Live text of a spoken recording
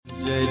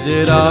जय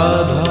जय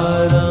राधा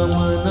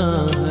रमन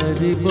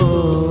हरि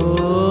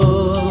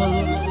बोल,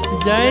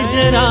 जय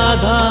जय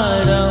राधा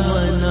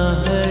रमन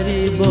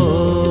हरि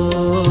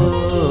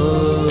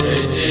बोल, जय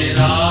जय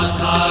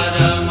राधा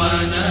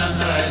रमन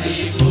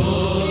हरि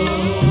बोल,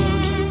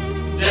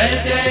 जय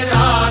जय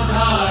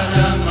राधा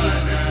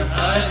रमन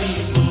हरि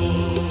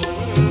बोल,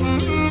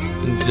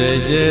 जय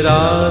जय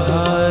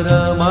राधा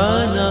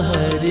रमन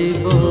हरि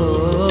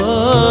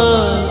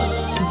बोल,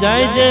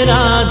 जय जय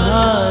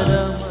राधा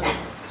रमन।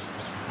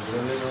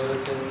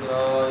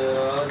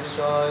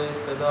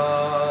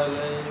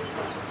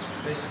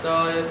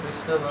 कृष्णाय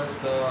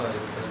कृष्णभक्ताय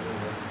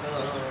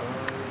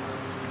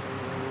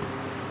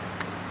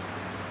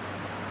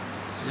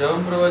यं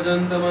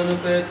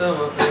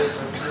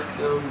प्रव्रजन्तमनुपेतमपेतं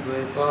नित्यं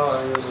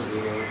द्वैपायनो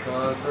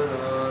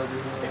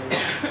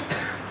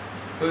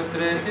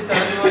पुत्रेति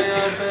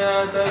तन्मयतया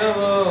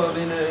तरवो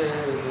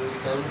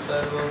विनेतं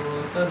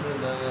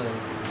सर्वभूतहृदयम्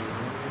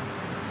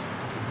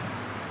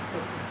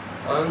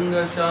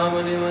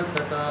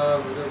अङ्गशामलिमच्छटा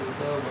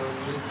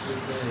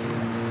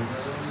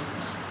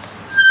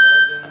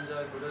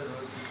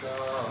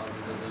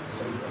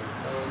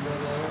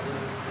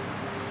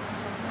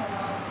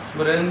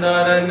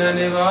Vrindavan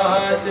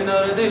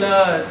Nardila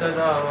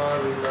Sadama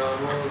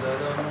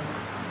Damodaram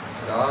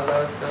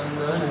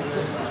Radhastandan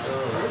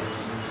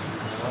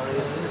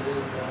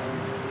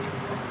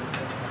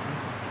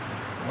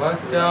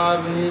Bhaktya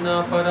Vina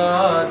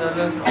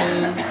Paradalakshmi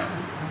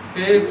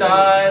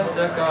Kirtaya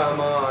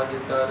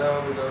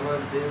Sakamaditaram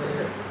Gamadhi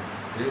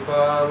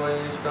Kripa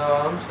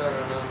Vaishtam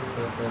Sharanam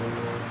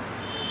Prakarma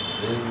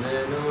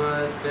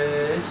Namaste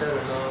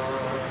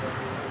Sharanam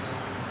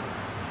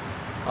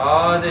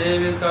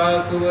Adevika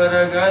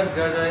Kuvara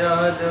Gadgaya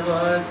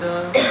Devasha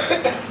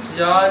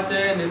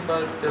Yache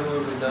Nipatya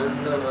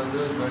Udanda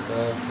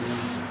Vadurvatasi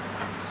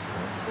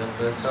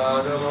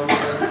Saprasada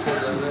Vamsasya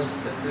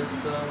Jalasya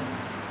Kritta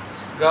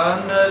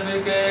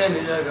Gandharvike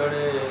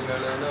Nijagane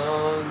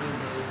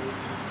Galanandine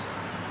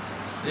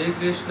Sri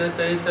Krishna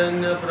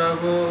Chaitanya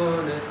Prabhu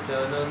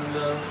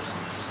Nityananda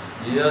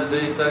Sri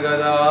Advaita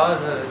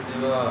Gadadhar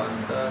Siva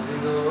Sadi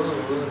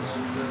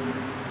Gauranga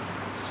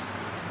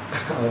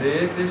Hare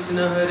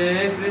Krishna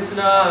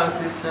Krishna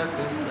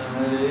Krishna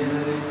Hare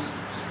Hare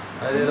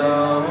Hare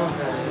Rama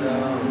Hare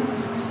Rama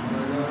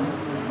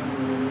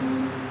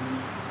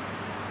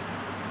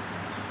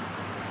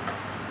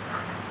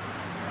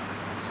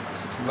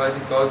So by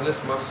the causeless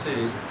mercy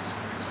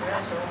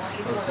of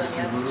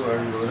Sri Guru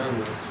and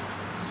Gauranga,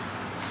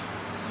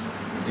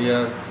 we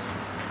are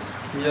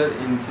here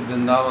in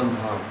Vrindavan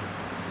Dham.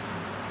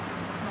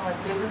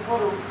 接着布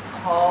鲁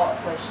和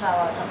维什纳瓦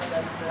他们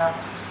的词呢，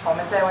我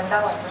们在温达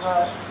瓦这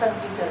个圣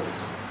地这里。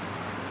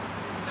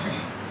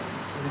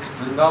This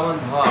Vrindavan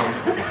Dham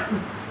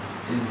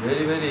is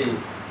very very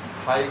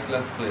high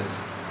class place.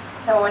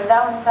 那温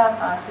达温达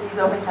啊是一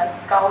个非常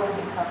高的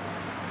地方。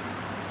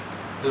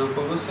The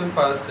Rupa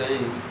Goswami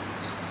saying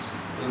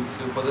in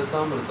Srimad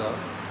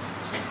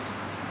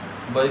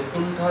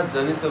Vaikuntha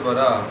Janita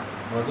Vara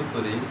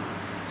Madhupuri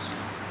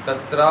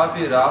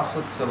Tatrapi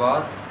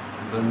Rasotsavat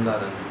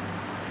Vrindavan.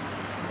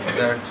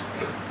 That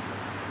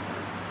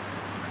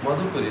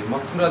Madhupuri,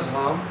 Mathura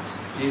Dham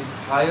is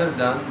higher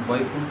than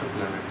Vaikuntha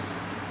planets.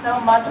 那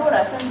马土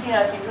拉圣地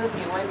呢，其实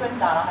比维昆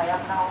达还要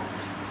高。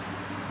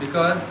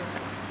Because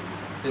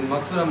in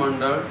Mathura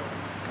Mandal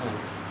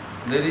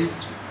there is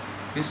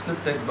Krishna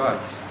take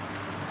birth.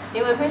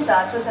 因为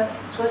Krishna出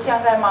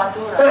现在马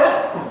土拉。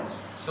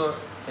So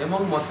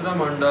among Mathura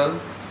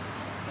Mandal,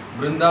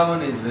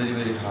 Vrindavan is very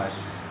very high.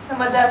 那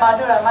么在马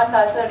土拉曼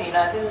达这里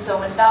呢，就是说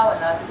温达文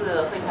呢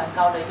是非常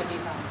高的一个地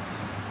方。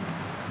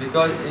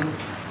Because in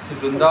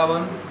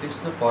Vrindavan,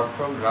 Krishna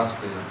performed Ras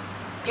Leela.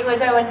 因为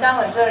在温达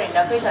文这里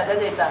呢，Krishna在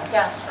这里展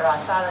现拉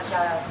萨的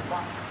逍遥时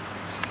光。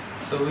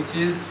So which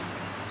is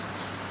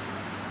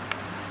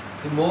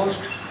the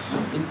most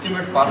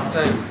intimate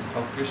pastimes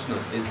of Krishna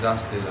is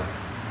Ras Leela.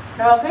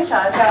 那么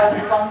Krishna的逍遥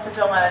时光之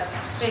中呢，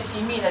最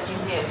亲密的其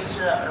实也就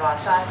是拉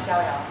萨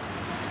逍遥。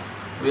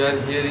We are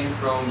hearing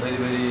from very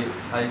very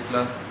high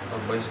class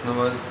of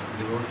Vaishnavas,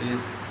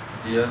 devotees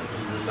here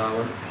in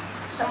Vrindavan.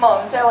 那么我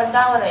们在温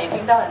达文呢，也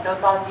听到很多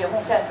高级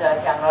奉献者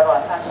讲了拉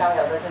萨逍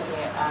遥的这些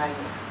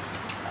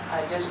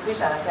就是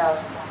Krishna 的逍遥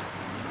时光。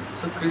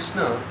So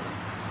Krishna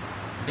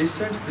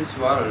descends this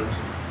world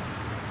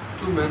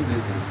two main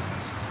reasons.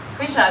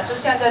 Krishna 出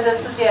现在这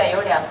世界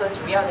有两个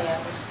主要的原因。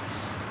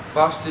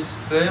First is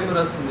Prem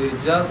Ras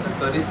Nirjasa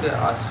Karite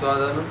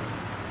Aswadana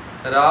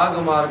Rag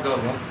Marga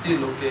Bhakti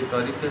Loke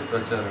Karite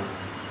Pracharan.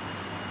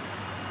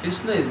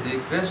 Krishna is the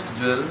crest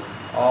jewel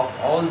of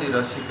all the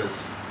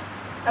Rasikas.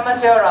 那么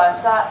所有拉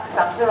萨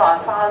赏识拉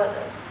萨的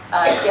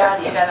家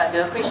里面呢，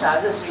就是 Krishna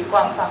是属于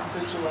光上之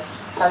珠，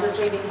他是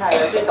最厉害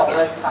的、最懂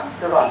得赏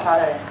识拉萨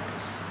的人。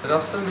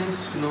Rasa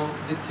means the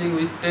thing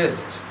we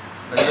taste,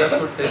 and we are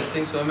so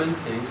tasting so many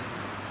things.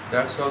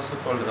 That's also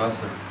called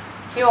rasa.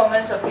 其实我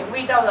们所品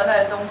味到的那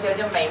些东西，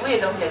就美味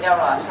的东西叫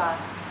拉萨。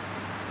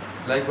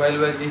Like while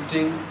we are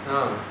eating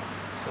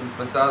some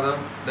prasadam,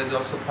 there is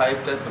also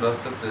 5 types of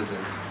rasa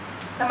present.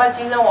 那么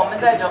其实我们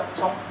在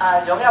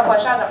荣耀菩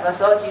萨等的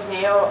时候，其实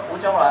也有5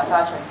种拉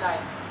萨存在。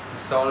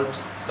Salt,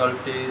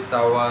 salty,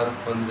 sour,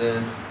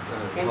 pungent.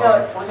 也是有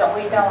5种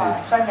味道啊，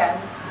酸甜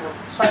苦、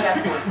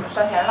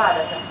酸甜辣等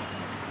等。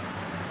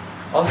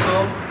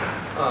Also,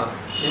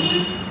 in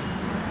this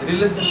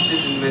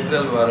relationship in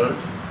material world,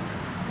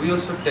 we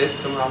also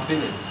taste some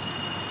happiness.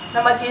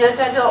 那么其实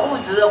在这个物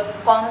质的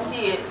关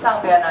系上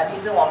边呢，其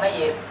实我们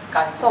也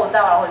感受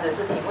到了，或者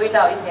是品味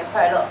到一些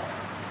快乐。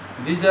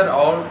These are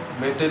all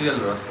material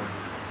rasa.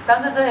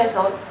 但是这些时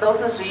候都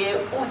是属于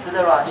物质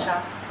的拉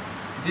萨。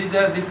These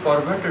are the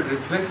perverted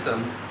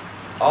reflection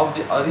of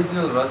the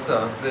original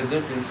rasa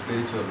present in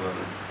spiritual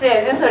world. 这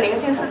也就是灵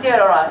性世界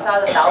的拉萨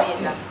的导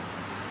引了。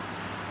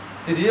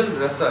The real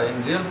rasa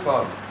in real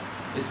form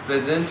is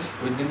present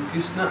within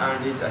Krishna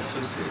and his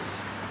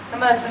associates. 那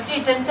么实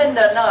际真正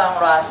的那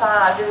种拉萨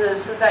啊，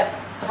是在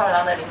超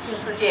然的灵性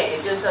世界，也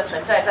就是说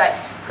存在在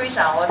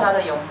Krishna 和他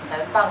的永恒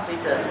伴随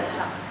者身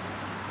上。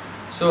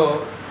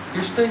So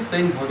Krishna is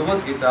saying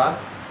Bhagavad Gita,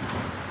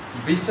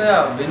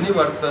 Vishaya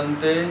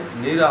vinivartante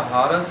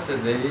niraharasya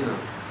dehina,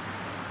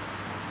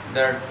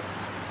 that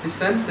the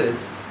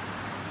senses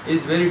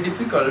is very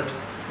difficult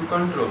to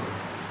control.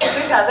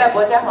 Krishna 在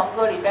国家梵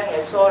歌里边也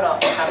说了，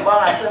感官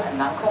啊是很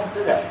难控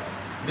制的。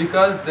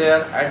Because they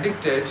are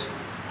addicted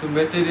to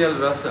material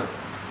rasa.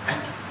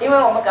 因为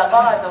我们感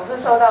官啊总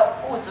是受到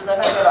物质的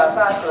那个拉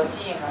萨所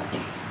吸引了。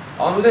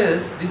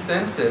Unless the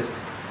senses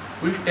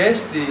will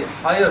taste the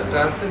higher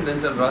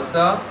transcendental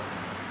rasa,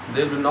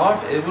 they will not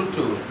able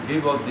to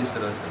give up this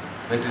rasa,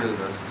 material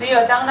rasa. 只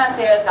有当那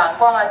些感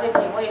官啊去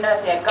品味那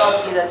些高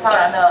级的超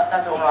然的那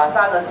种拉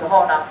萨的时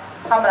候呢，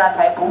他们呢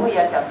才不会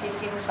啊想去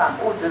欣赏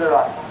物质的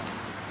拉萨。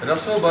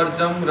Raso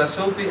varjam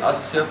rasopi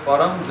asya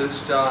param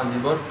drishta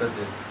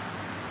nivartate.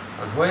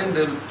 And when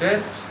they will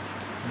taste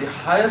the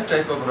higher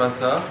type of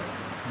rasa,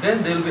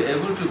 then they will be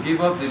able to give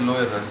up the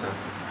lower rasa.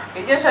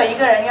 也就是说，一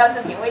个人要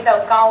是品味到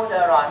高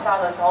的拉萨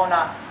的时候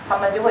呢，他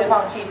们就会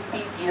放弃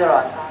低级的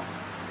拉萨。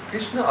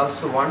Krishna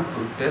also want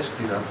to taste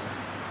the rasa.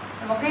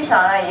 那么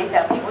Krishna 呢也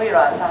想品味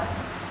拉萨，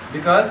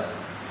 Because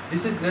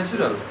this is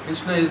natural.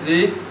 Krishna is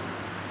the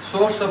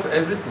source of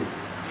everything.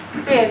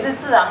 这也是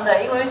自然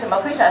的，因为什么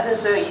 ？Krishna 是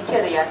所有一切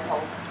的源头，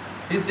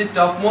 He's the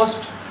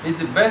topmost, he's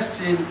the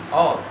best in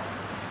all.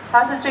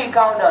 他是最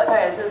高的，他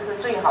也是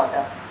最好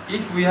的。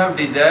 If we have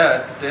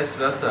desire to taste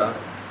rasa,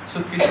 so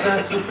Krishna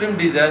has supreme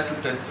desire to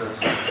taste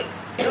rasa.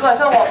 如果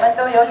说我们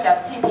都有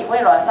想去品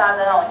味拉萨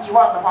的那种欲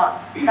望的话，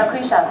那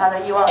Krishna 他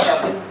的欲望想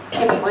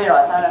去品味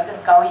拉萨的更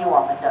高于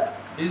我们的。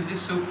He is the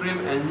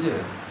supreme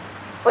enjoyer.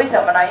 为什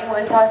么呢？因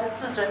为他是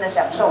至尊的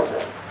享受者。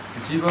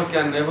 Jiva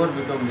can never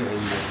become the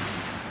enjoyer.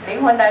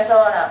 灵魂来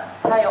说呢，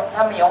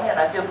他们永远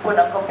呢就不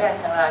能够变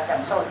成了享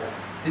受者。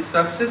 The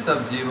success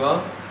of Jiva,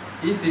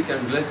 if he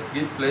can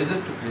give pleasure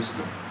to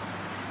Krishna,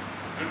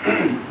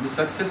 the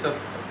success of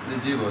the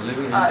Jiva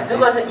living in 如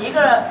果是一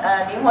个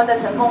灵魂的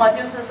成功啊，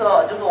就是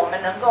说，如果我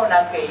们能够呢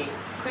给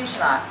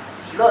Krishna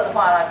喜乐的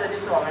话呢，这就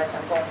是我们的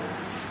成功。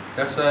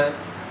 That's why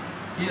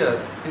here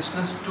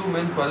Krishna's two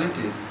main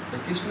qualities.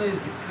 Krishna is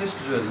the crest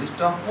jewel, the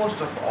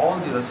topmost of all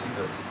the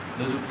rasikas,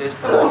 those who taste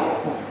the rasa.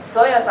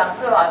 所有赏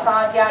识拉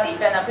萨家里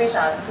边呢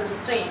 ，Krishna 是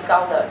最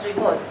高的、最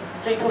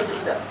突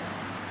出的。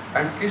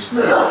 And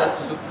Krishna is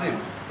such supreme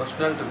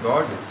personality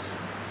God.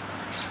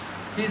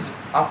 He is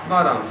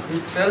Atmaram, he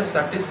is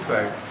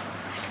self-satisfied,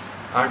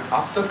 and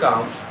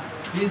Aptakam,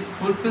 he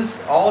fulfills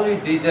all his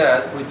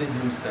desire within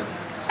himself.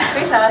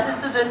 Krishna 是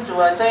至尊主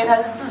啊，所以他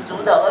是自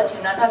足的，而且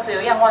呢，他所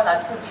有愿望呢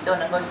自己都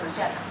能够实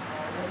现。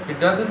 He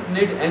doesn't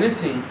need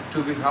anything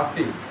to be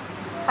happy.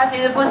 他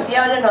其实不需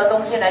要任何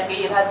东西来给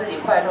予他自己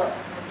快乐。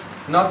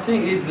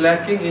 Nothing is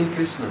lacking in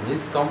Krishna. He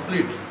is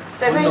complete.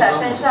 在 Krishna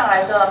身上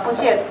来说，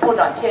不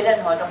短缺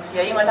任何东西，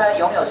因为他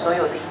拥有所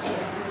有的一切。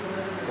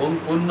 Om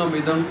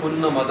Purnamidam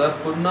Purnamadar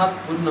Purnat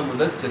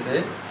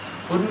Purnamudachyate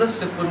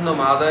Purnasya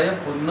Purnamadaya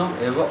Purnam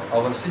Eva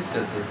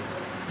Avashisyate.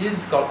 He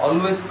is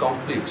always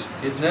complete.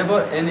 He is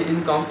never any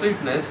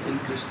incompleteness in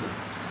Krishna.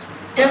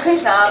 这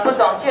Krishna 不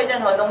短缺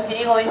任何东西，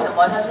因为什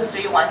么？他是属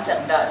于完整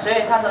的，所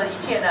以他的一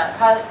切呢，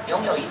他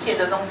拥有一切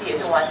的东西也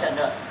是完整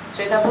的，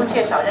所以他不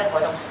缺少任何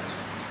东西。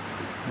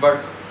 But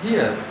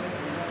here,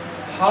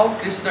 how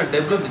Krishna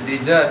developed the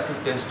desire to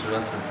taste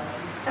rasa?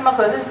 那么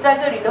可是在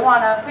这里的话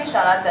呢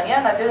 ，Krishna 呢怎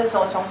样呢？就是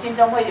说从心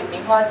中会有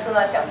明花痴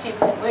呢，想去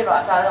品味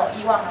拉萨那种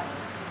欲望呢？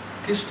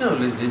 Krishna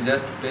always desire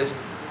to taste.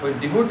 When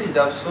devotees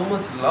have so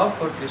much love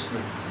for Krishna,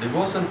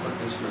 devotion for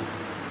Krishna,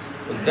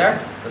 that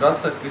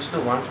rasa Krishna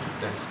wants to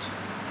taste.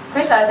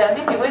 Krishna 想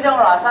去品味这种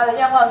拉萨的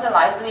愿望，是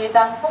来自于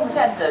当奉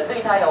献者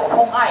对他有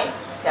奉爱，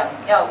想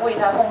要为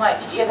他奉爱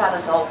取悦他的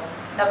时候，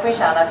那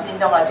Krishna 呢心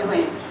中呢就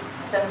会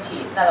升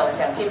起那种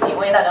想去品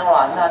味那种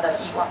拉萨的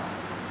欲望。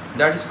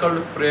 That is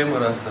called prema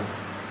rasa.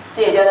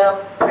 这也叫做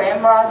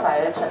Prem Rasa，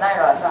 也是纯爱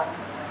拉萨。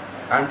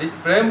 And the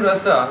prem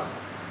rasa,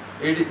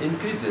 it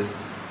increases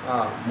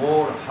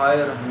more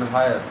higher and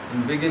higher.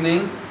 In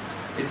beginning,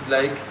 it's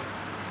like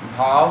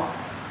bhav,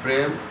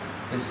 prem,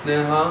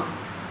 sneha,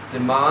 the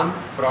man,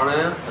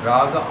 pranaya,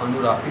 raga,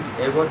 anurag.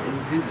 It ever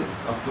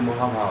increases up to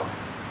mahabhav.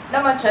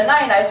 那么纯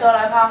爱来说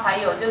呢，它还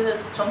有就是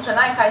从纯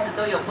爱开始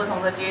都有不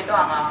同的阶段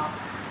啊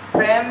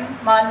 ，Prem,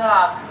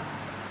 Manrag,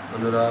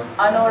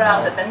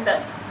 Anurag 等等，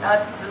然后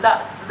直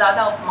达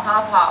到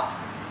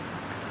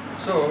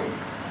Mahabhav。So,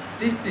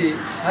 this the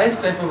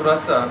highest type of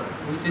rasa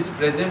which is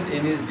present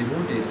in his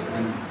devotees,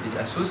 in his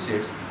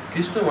associates.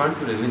 Krishna want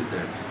to release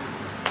that.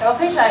 然后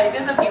Krishna 也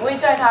就是品味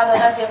在他的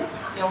那些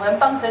永恒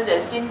帮持者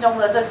心中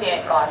的这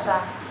些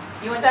rasa，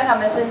 因为在他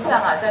们身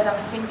上啊，在他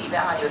们心里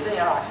边啊有这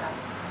些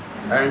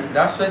rasa。And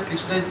that's why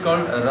Krishna is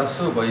called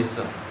Raso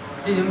Vaisa.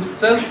 He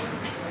himself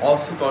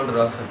also called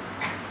Rasa.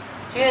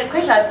 其实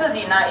Krishna 自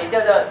己呢也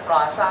叫做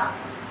rasa，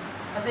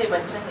 他自己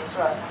本身也是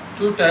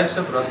rasa。Two types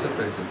of rasa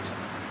present.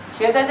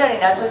 其实在这里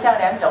呢出现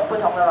两种不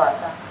同的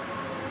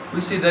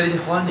rasa。We see there is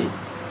honey,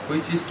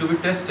 which is to be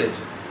tasted.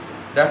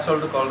 That's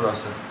also called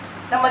rasa.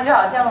 那么就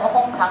好像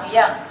枫糖一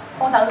样，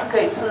枫糖是可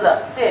以吃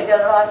的，这也叫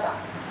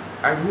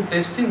rasa。And who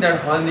tasting that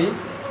honey,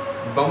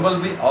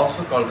 bumblebee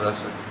also called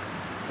rasa.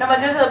 那么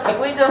就是品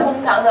味这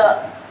枫糖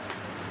的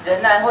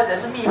人啊，或者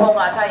是蜜蜂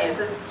啊，它也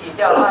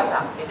叫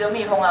rasa， 也就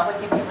蜜蜂啊会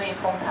去品味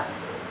枫糖。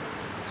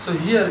So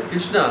here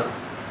Krishna,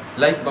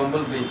 like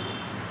bumblebee,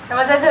 那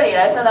么在这里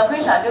来说呢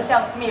 ，Krishna 就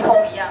像蜜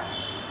蜂一样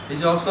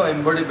is also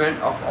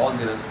embodiment of all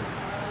the rasa.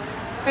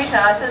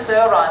 ，Krishna 是所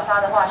有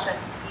rasa 的化身。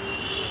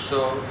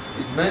So,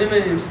 it's many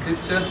in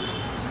scriptures,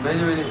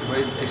 many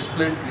ways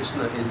explained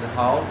Krishna is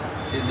how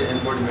is the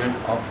embodiment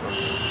of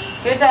rasa.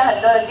 其实，在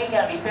很多的经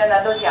典里边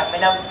呢，都讲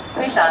明了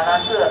Krishna 呢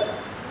是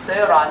所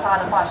有 rasa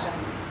的化身。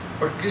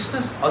But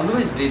Krishna's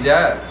always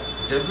desire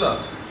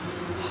develops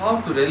how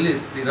to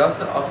release the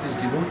rasa of his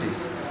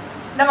devotees.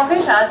 那么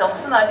Krishna 总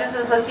是呢，就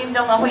是说心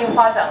中呢会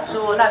发展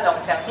出那种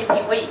想去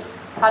品味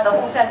他的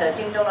奉献者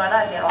心中的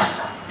那些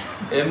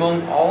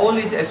rasa。Among all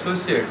his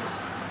associates,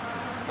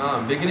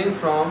 beginning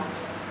from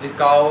the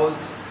cows,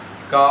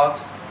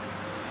 calves,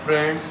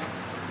 friends,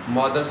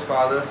 mothers,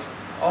 fathers,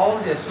 all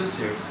the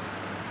associates,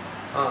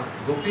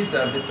 gopis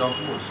are the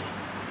topmost.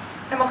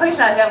 那么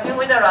Krishna 想品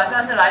味的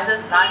rasa 是来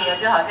自哪里啊？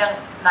就好像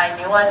奶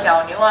牛啊、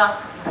小牛啊、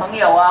朋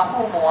友啊、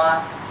父母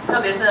啊，特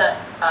别是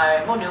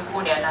牧牛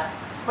姑娘啊，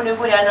牧牛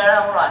姑娘的那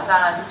种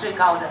rasa 呢是最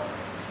高的。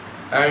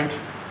And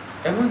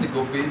among the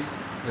gopis,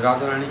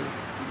 Radharani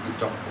the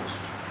topmost.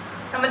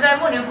 那么在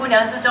牧牛姑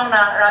娘之中呢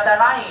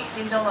 ，Radharani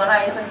心中的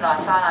那一份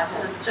rasa 呢，就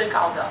是最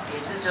高的，也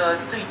是说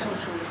最突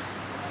出的。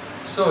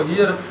So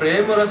here,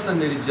 prema rasa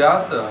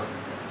nirjasa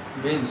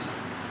means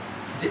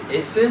the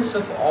essence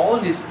of all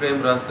his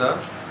prema rasa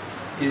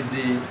is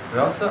the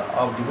rasa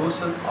of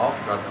devotion of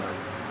Radharani.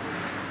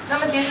 那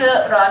么其实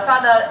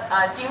rasa 的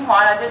精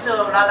华呢，就是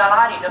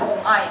Radharani 的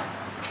奉爱。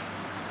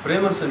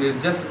Prema rasa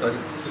nirjasa kari.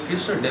 So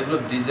Krishna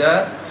developed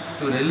desire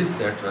to release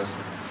that rasa.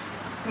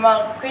 那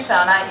么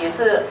Krishna 呢，也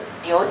是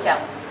有想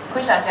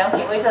Krishna 想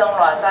品味这种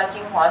rasa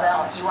精华的那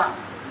种欲望。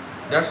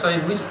That's why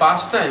in which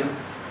pastime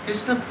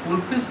Krishna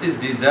fulfills his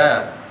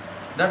desire.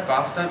 That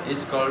pastime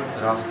is called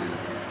Raslila.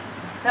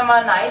 那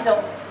么哪一种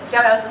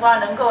逍遥时光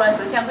能够呢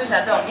实现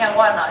Krishna 这种愿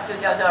望呢，就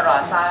叫做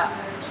rasa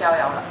逍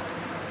遥了。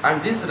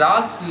And this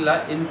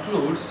Raslila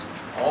includes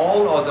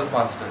all other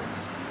pastimes.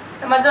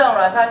 那么这种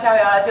rasa 逍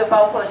遥呢，就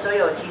包括所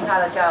有其他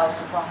的逍遥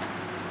时光。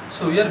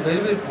So we are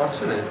very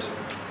fortunate.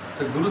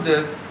 The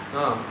Gurudev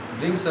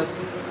brings us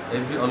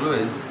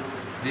always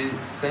the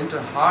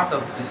center heart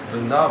of this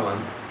Vrindavan,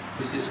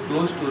 which is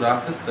close to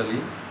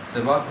Rasastali,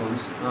 Sevakunj.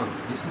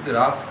 This is the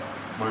Ras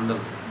Mandal.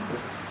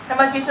 那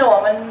么其实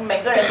我们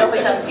每个人都非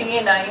常幸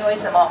运呢，因为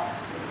什么？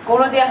古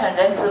鲁殿很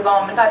仁慈，把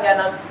我们大家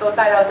都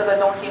带到这个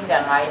中心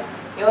点来。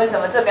因为什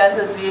么？这边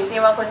是属于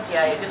Sevakunj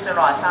啊，也就是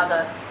rasa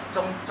的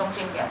中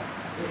心点。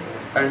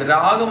And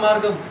Raga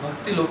Marga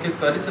Bhakti Loke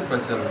Karita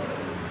Pracharan.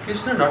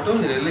 Krishna not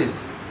only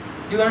release,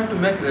 he want to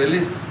make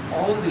release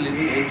all the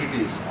living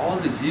entities, all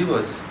the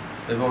jivas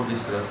about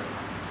this rasa.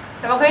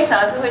 那么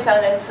Krishna 是非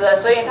常仁慈的，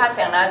所以他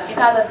想呢，其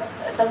他的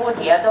生物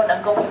体啊都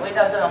能够品味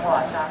到这种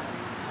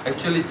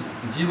rasa。Actually,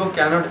 jiva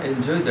cannot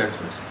enjoy that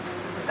rasa.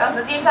 但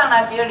实际上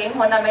呢，其实灵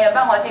魂呢没有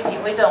办法去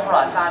品味这种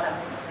rasa 的。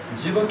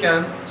Jiva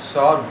can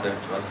serve that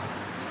rasa.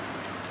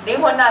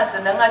 灵魂呢只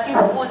能去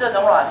服务这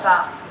种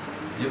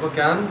rasa。Jiva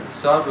can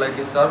serve like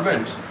a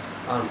servant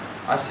and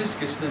assist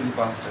Krishna in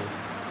the pastime.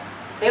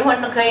 灵魂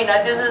可以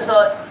呢，就是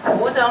说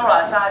服务这种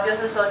rasa， 就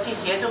是说去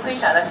协助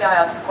Krishna 的逍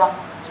遥时光。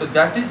So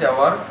that is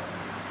our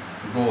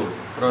goal,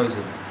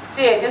 prayojan.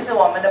 这也就是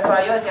我们的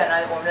prayojan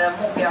呢，我们的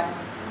目标。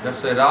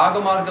That's why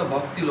Ragamarga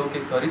Bhakti Loke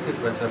Karite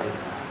Pracharan.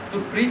 To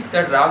preach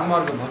that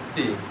Ragamarga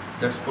Bhakti,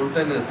 that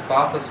spontaneous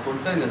path of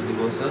spontaneous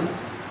devotion,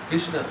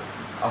 Krishna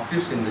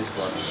appears in this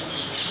world.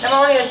 那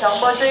么为了传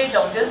播这一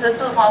种就是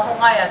自发奉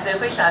爱啊，所以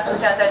Krishna 出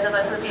现在这个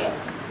世界。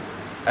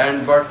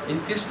But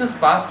in Krishna's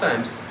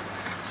pastimes,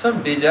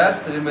 some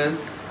desires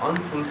remains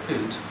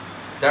unfulfilled.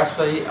 That's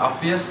why he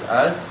appears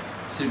as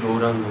Sri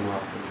Gauranga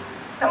Mahaprabhu.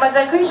 那么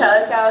在 Krishna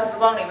的逍遥时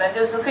光里面，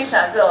就是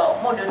Krishna 这种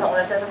牧牛童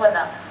的身份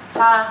呢，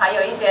他还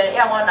有一些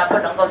愿望呢不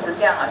能够实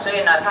现啊，所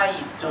以呢，他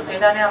以主持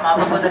那马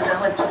婆婆的身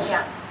份出现。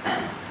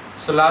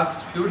So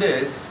last few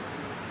days,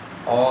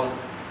 all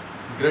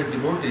great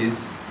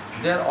devotees,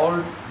 they are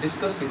all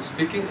discussing,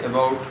 speaking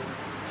about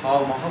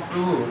how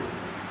Mahaprabhu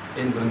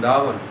in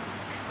Vrindavan,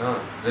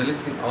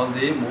 releasing all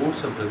the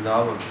moods of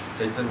Vrindavan,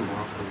 Chaitanya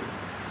Mahaprabhu.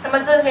 那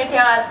么这些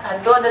天啊，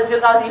很多的就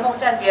高级奉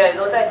献节也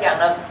都在讲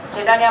了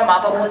Chaitanya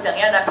Mahaprabhu怎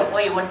样来品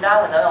味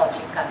Vrindavan的那种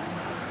情感。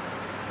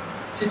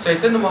See,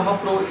 Chaitanya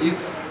Mahaprabhu, if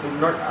would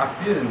not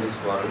appear in this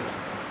world,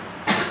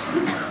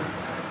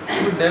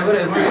 he would never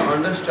able to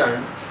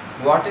understand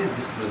what is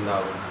this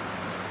Vrindavan.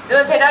 就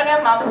是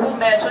Chaitanya Mahaprabhu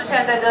没有出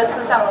现在这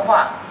世上的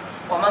话，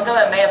我们根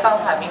本没有办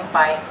法明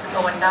白这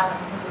个Vrindavan。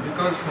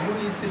Because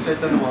who is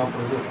Chaitanya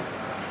Mahaprabhu?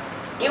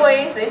 因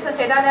为谁是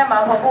Chaitanya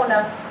Mahaprabhu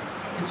呢？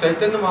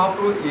 Chaitanya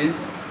Mahaprabhu is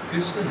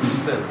Krishna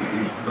himself,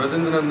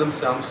 Brajendranandam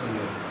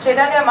Shyamsundar.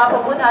 Chaitanya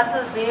Mahaprabhu 他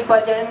是属于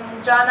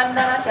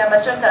Brajendranandana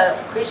Shyamsundar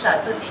Krishna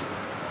自己。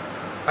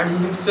 And he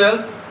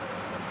himself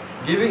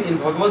giving in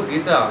Bhagavad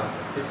Gita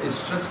his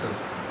instructions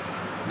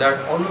that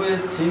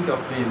always think of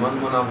me,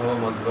 Manmana Bhava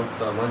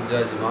Madhvakta,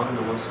 Majja Jimam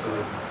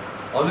Namaskara.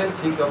 Always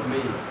think of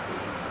me,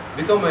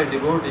 become my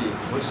devotee,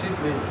 worship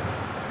me.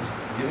 He's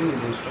giving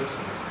his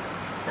instructions.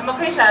 那么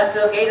Krishna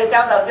所给的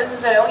教导就是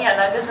说，永远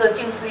呢就是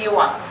敬事一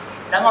往，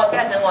然后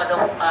变成我的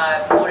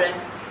仆人，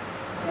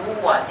服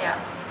务我这样。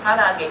他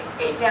呢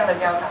给这样的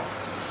教导。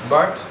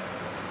 But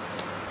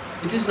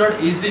it is not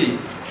easy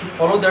to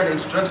follow that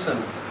instruction.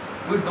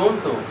 We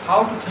don't know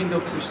how to think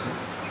of Krishna.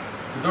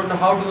 We don't know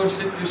how to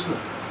worship Krishna.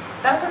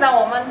 但是呢，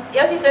我们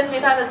要去跟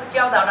随他的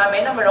教导呢，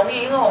没那么容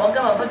易，因为我们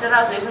根本不知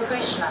道谁是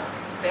Krishna，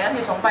 怎样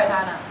去崇拜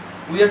他呢？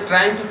 We are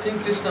trying to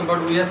think Krishna, but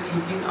we are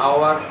thinking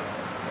our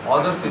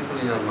other people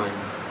in our mind.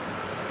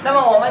 那么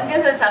我们就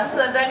是尝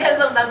试在念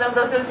诵当中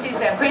都是去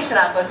想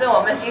Krishna， 可是我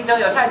们心中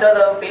有太多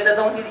的别的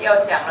东西要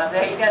想了，所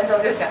以一念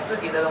诵就想自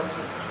己的东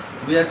西。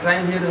 We are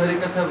trying here Hari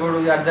Katha, but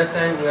at that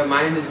time our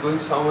mind is going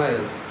somewhere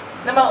else,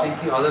 那么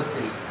thinking other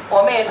things.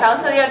 我们也尝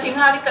试要听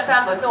哈利克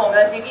他，可是我们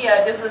的心意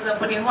啊，就是说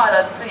不听话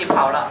的自己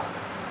跑了。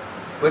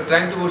 We are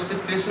trying to worship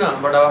Krishna,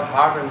 but our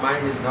heart and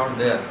mind is not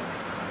there.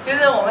 就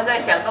是我们在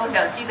想东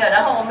想西的，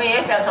然后我们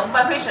也想崇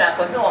拜 Krishna，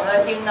 可是我们的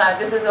心啊，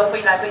就是说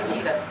飞来飞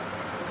去的，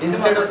根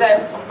本不在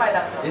崇拜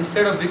当中。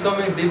 Instead of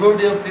becoming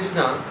devotee of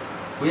Krishna,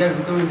 we are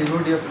becoming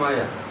devotee of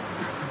Maya.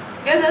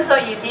 就是说，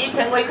与其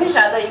成为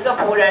Krishna 的一个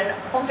仆人、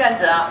奉献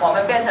者，我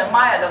们变成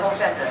Maya 的奉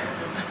献者。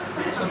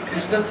 So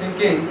Krishna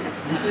thinking,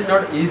 this is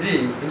not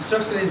easy.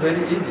 Instruction is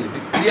very easy.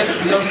 We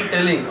are also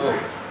telling, oh,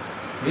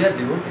 we are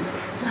devotees.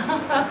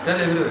 Tell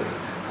everywhere.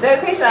 所以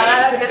Krishna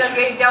呢，他觉得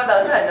给予教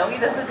导是很容易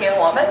的事情，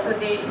我们自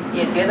己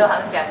也觉得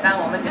很简单，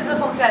我们就是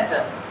奉献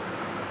者。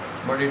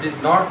 But it is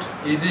not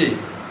easy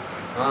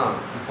to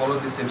follow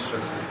this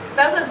instruction.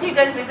 但是去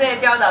跟随这些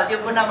教导就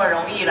不那么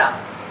容易了。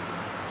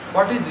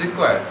 What is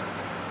required?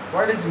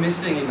 What is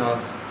missing in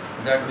us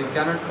that we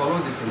cannot follow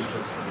this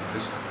instruction of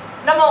Krishna?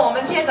 那么我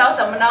们缺少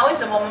什么呢？为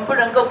什么我们不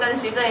能够跟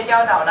随这些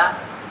教导呢？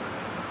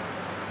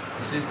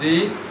 This is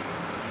the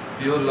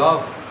pure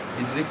love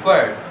is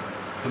required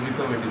to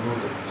become a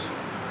devotee of Krishna.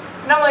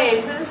 那么也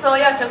是说，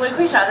要成为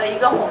Krishna 的一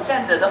个奉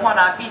献者的话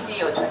呢，必须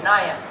有纯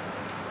爱呀。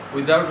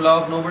 Without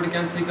love, nobody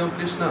can think of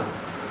Krishna.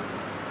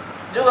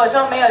 如果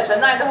说没有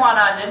纯爱的话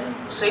呢，人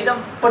谁都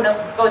不能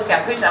够想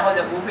Krishna 或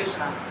者服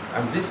Krishna。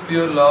 And this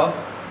pure love,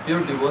 pure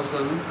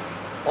devotion,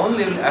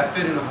 only will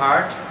appear in the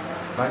heart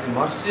by the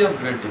mercy of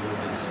great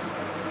devotees.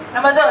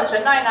 那么这种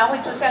纯爱呢，会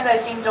出现在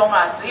心中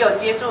啊，只有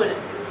接住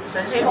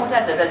纯粹奉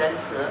献者的仁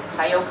慈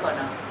才有可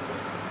能。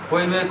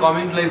 When we are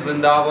coming to like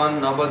Vrindavan,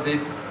 Navadip,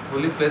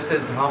 holy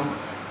places, Dham,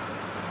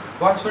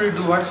 what should we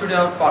do? What should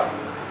our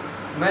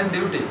main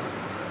duty?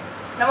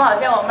 那么好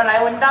像我们来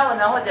温达文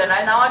呢，或者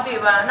来南瓦对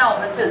吧？那我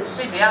们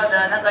最主要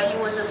的那个义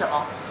务是什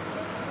么？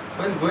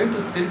 When going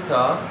to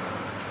Tirtha,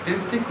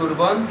 Tirthi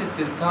kurbanti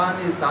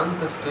tirthani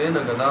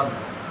santastvena gadam.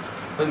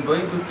 When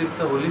going to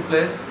Tirtha, holy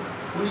place,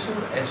 we should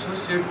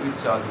associate with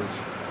sadhus.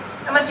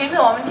 那么其实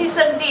我们去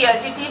圣地啊，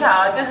去地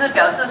塔，就是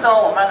表示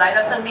说我们来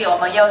到圣地，我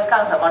们要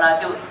干什么呢？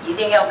就一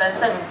定要跟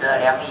圣者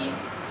联谊。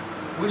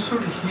 We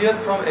should hear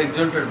from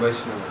exalted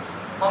Vaishnavas.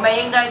 我们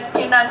应该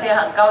听那些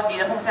很高级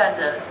的奉献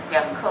者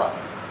讲课。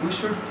 We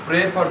should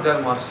pray for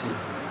their mercy.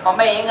 我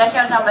们也应该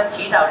向他们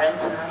祈祷仁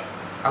慈。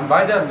 And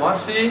by their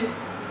mercy,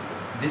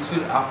 this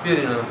will appear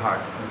in our heart,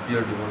 in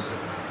pure devotion.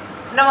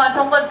 那么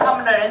通过他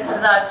们的仁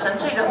慈呢，纯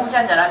粹的奉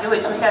献者呢，就会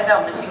出现在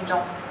我们心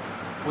中。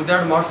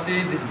 Without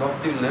mercy, this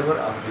bhakti will never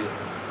appear.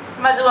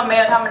 那么如果没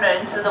有他们的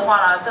仁慈的话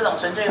呢，这种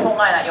纯粹奉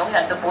爱呢，永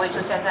远都不会出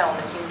现在我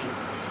们心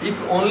里。 If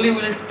only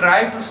we will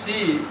try to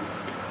see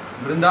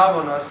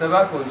Vrindavan or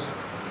Sevakunj,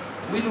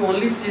 we will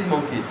only see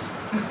monkeys.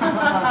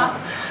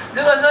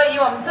 如果说以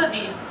我们自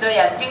己的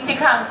眼睛去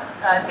看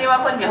西瓦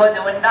昆吉或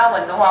者温达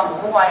文的话，虎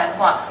扑花园的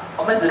话，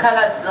我们只看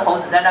到几只猴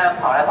子在那边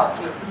跑来跑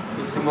去。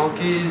 We see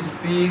monkeys,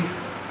 pigs,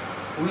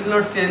 we will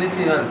not see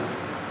anything else.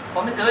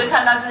 我们只会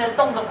看到这些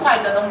动得快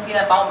的东西呢，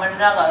把我们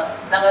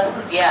那个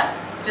视觉啊，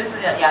就是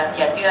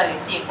眼睛啊给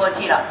吸引过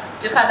去了，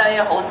就看到那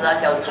些猴子啊、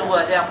小猪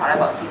啊这样跑来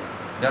跑去。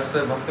 That's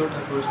why Bhakti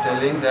Thakur is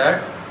telling that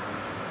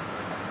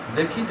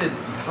Dekhite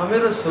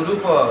Dhamera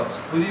Swarupa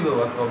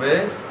Spuriva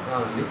Kave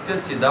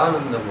Nitya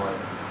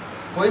Chidanandamaya.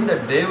 When the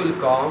day will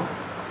come,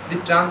 the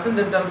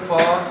transcendental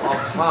form of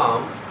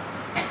Dham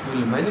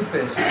will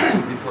manifest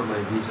before my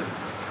vision.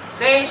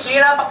 所以，希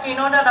拉巴基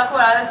诺的拉库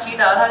拉的祈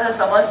祷，他是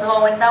什么时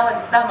候温达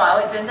玛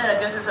会真正的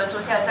就是说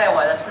出现在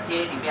我的世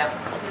界里边，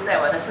就在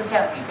我的思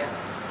想里边。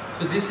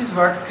So this is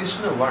what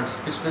Krishna wants.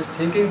 Krishna is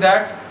thinking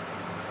that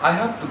I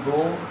have to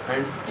go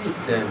and teach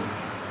them,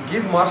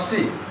 give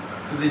mercy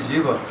to the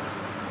jiva,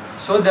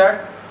 so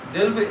that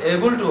they will be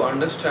able to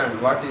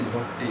understand what is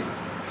bhakti,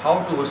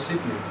 how to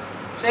worship me.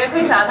 所以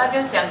为啥他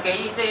就想给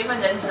予这一份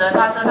仁慈？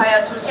他说他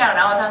要出相，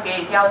然后他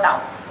给予教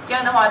导，这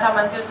样的话他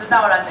们就知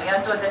道了怎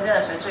样做真正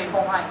的纯粹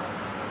奉爱。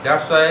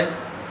That's why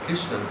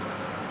Krishna,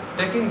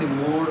 taking the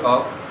mood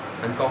of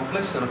and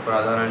complexion of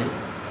Radharani,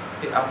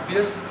 he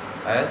appears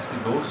as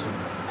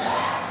Gosunda.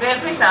 所以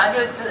为啥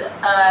就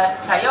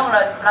采用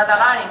了拉达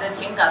拉尼的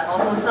情感和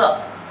肤色，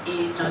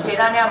以主切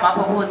达尼亚麻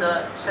婆布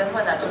的身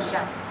份来出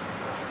相。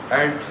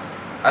And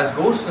as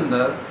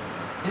Gosunda,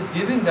 he is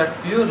giving that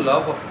pure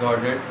love of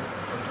Godhead of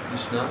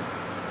Krishna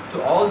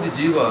to all the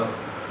jiva,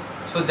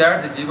 so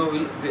that the jiva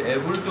will be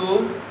able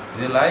to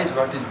realize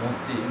what is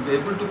bhakti, will be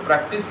able to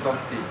practice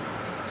bhakti.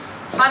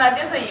 他呢，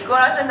就是以哥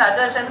拉顺达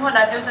这个身份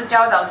呢，就是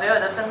教导所有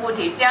的生物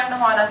体。这样的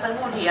话呢，生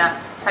物体啊，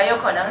才有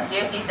可能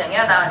学习怎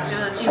样呢，就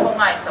是去奉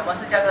爱。什么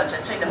是叫做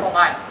纯粹的奉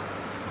爱？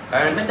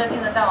你们都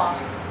听得到啊。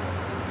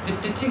The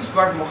teachings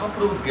what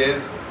Mahaprabhu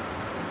gave,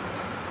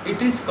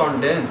 it is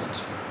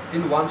condensed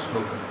in one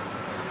sloka.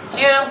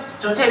 其实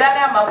主切达尼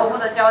亚麻婆布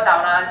的教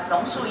导呢，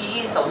浓缩于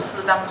一首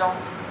诗当中。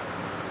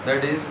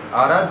That is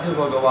Aradhya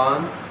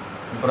Bhagavan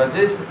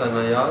Brajesh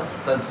Tanaya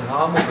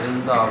Stadham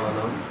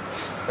Vrindavanam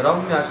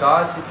Ramya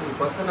Kachit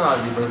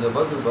Upasanadi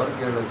Brajabadhu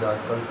Vargyanaja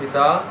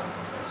Kalpita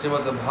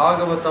Srimad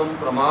Bhagavatam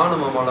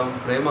Pramanamamalam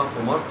Prema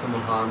Pumartha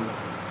Mahan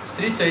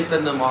Sri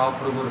Chaitanya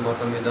Mahaprabhu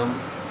Matamidam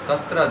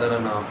Tatra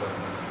Dharanapa.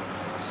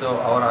 So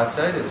our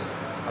acharyas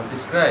have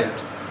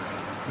described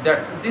that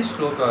this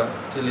sloka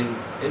telling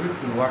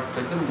everything what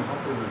Chaitanya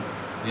Mahaprabhu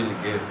really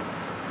gave.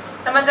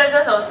 那么在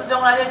这首诗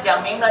中呢，就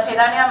讲明了切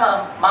达尼亚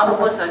麻婆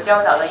布所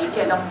教导的一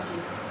切东西。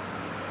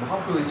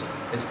Mahaprabhu is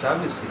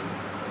establishing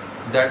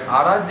that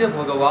Aradhya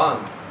Bhagavan,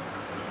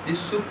 the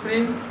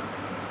supreme,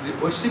 the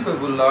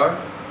worshipable Lord,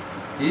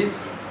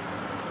 is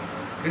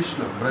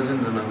Krishna,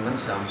 Brajendra Nandan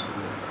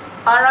Shyamsundar.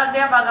 阿拉迪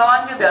亚巴嘎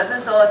湾就表示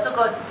说，这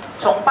个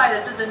崇拜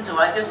的至尊主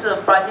啊，就是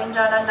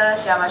Brajendra Nandan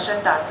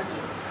Shyamsundar 自己。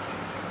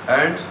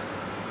And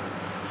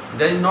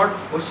there is not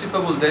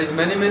worshipable. There is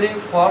many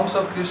forms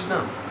of Krishna.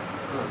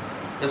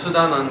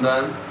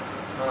 Yashodanandan,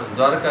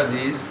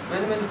 Dwarkadis,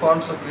 many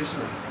forms of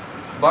Krishna.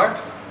 But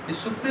the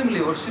supremely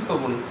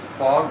worshipable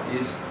form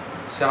is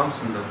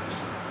Shyamsundar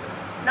Krishna.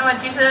 那么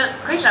其实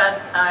Krishna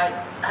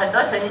很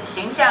多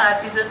形象啊，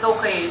其实都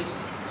可以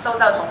受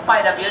到崇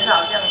拜的，比如说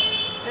好像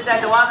就在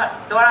多拉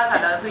卡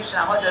的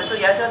Krishna 或者是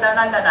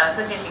Yashodanandan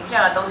这些形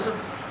象啊，都是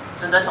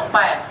值得崇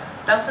拜。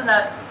但是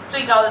呢，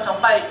最高的崇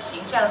拜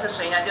形象是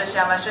谁呢？就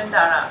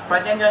Shyamsundar 了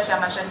 ，Brajendra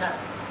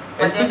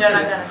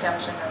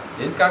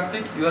Shyamsundar。In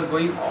Kartik, you are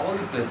going all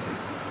the places.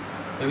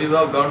 Maybe you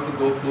have gone to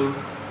Gopur,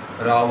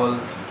 Raval,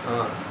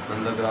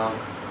 Nandagram.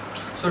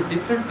 So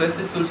different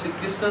places you will see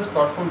Krishna's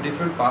perform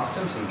different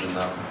pastimes in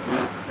Vrindavan.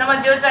 那么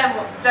就在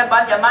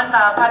巴贾曼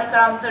达、帕利克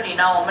拉姆这里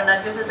呢，我们呢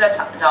就是在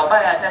朝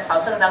拜啊，在朝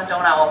圣当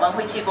中啦，我们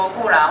会去国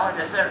库啦，或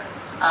者是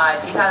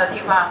其他的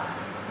地方。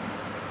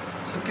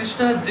So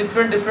Krishna has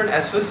different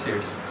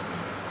associates,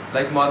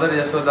 like Mother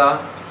Yashoda,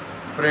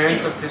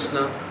 friends of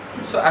Krishna.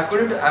 So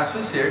according to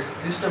associates,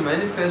 Krishna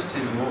manifests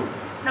his mood.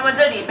 那么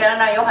这里边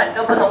呢有很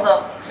多不同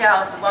的逍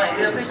遥时光，也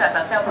就是 Krishna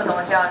长相不同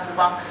的逍遥时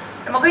光。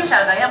那么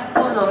Krishna 长相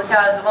不同的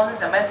逍遥时光是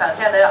怎么样长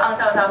相的？要按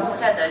照他奉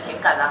献者的情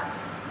感啊，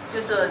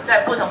就是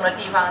在不同的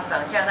地方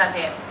长相那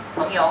些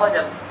朋友或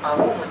者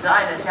父母之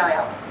爱的逍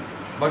遥。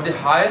But the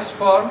highest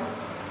form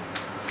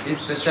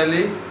is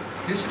especially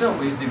Krishna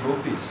with the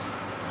gopis.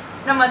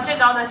 那么最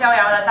高的逍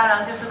遥呢，当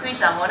然就是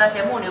Krishna 和那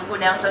些牧牛姑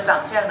娘所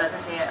长相的这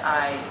些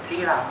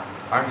Lila。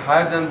And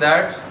higher than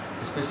that,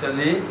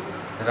 especially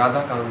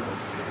Radhakanta,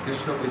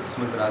 Krishna with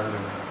Srimad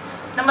Radharani.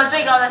 那么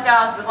最高的逍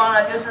遥时光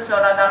呢，就是说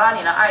拉达拉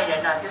尼的爱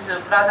人呢，就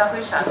是拉达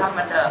Krishna他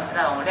们的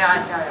那种恋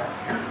爱逍遥。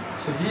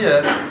So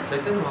here,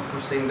 Chaitanya Mahaprabhu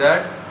is saying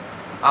that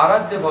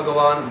Aradhya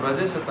Bhagavan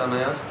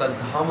Brajasatanaya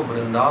Stadham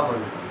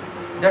Vrindavan.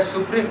 That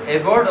supreme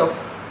abode of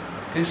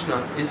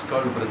Krishna is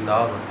called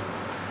Vrindavan.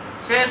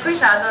 所以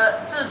Krishna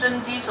的至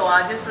尊基所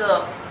啊，就是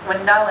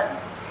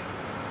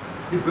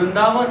Vrindavan。The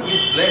Vrindavan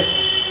is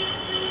blessed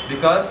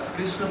because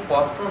Krishna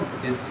performed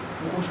his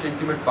most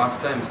intimate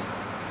pastimes.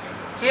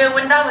 其实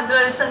温达文这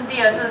个圣地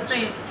啊，是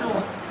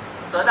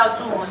得到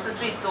祝福是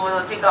最多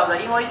的、最高的，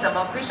因为什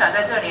么 ？Krishna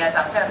在这里啊，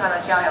展现他的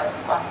逍遥时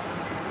光。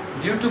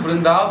Due to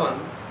Vrindavan,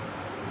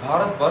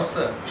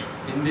 Bharatvarsha,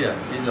 India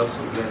is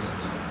also blessed.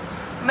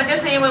 那么就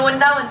是因为温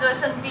达文这个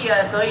圣地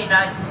啊，所以呢，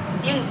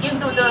印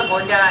度这个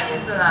国家也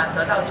是呢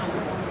得到祝福。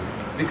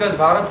Because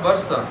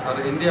Bharatvarsha, or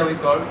India we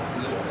call,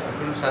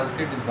 according to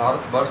Sanskrit is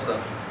Bharatvarsha.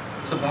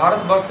 So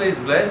Bharatvarsha is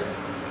blessed,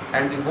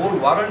 and the whole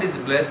world is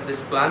blessed,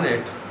 this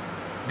planet,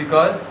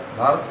 because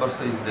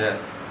Bharatvarsha is there.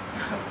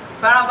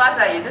 巴拉巴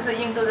萨也就是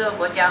印度这个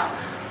国家，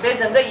所以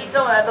整个宇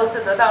宙呢都是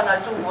得到了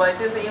祝福，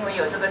就是因为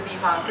有这个地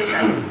方，非常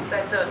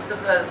在这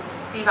个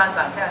地方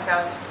长相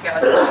消失，就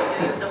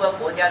有这个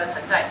国家的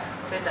存在，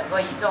所以整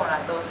个宇宙呢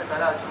都是得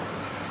到祝福。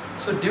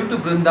So due to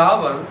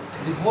Vrindavan,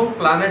 the whole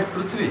planet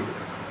Prithvi,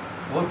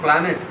 whole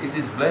planet, it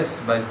is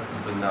blessed by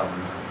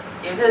Vrindavan.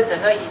 也就是整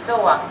个宇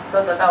宙啊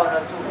都得到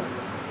了祝福。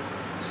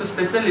So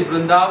especially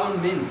Vrindavan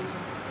means,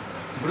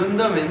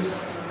 Vrinda means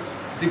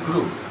the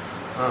group.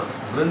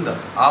 Vrinda.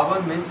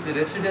 Avan means the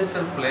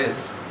residential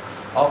place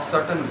of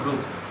certain group.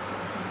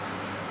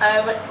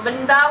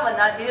 温达文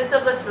啊，其实这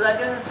个词啊，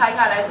就是拆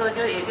开来说，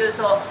也就是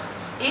说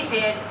一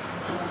些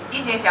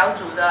小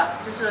组的，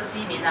就是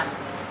居民啊，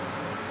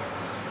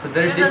 So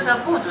there 就 are 是说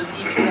部族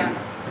居民啊。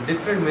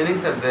different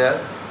meanings are there.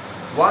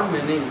 One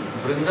meaning,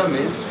 Vrinda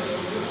means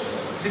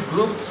the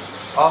group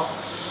of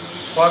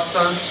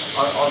persons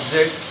or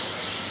objects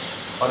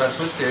or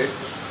associates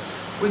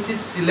which is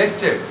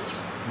selected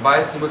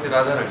by Srimati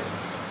Radharani.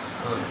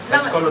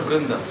 That's called a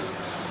Vrinda.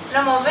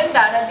 那么温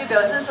达呢，就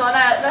表示说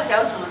那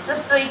小组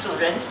这一组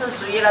人是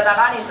属于拉达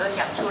拉尼所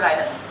想出来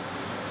的。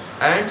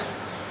And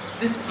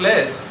this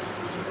place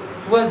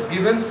was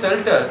given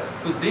shelter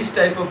to this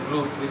type of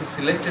group which is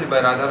selected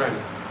by Radharani.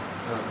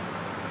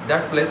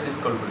 That place is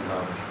called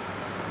Vrindavan.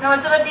 那么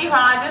这个地方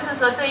啊，就是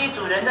说这一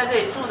组人在这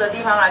里住的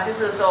地方啊，就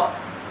是说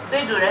这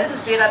一组人是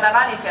随拉达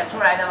拉尼想出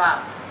来的嘛，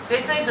所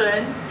以这一组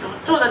人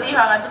住的地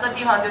方啊，这个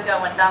地方就叫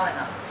温达文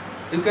了。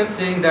You can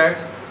think that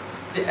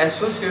the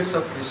associates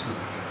of Krishna,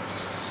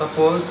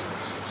 suppose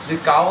the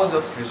cows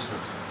of Krishna,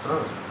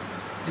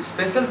 the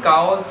special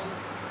cows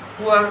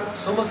who are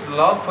so much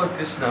love for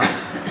Krishna,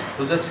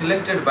 those are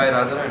selected by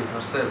Radharani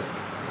herself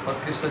for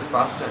Krishna's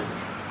pastime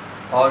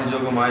or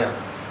Yogamaya.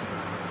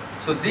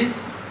 So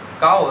these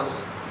cows,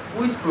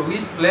 whose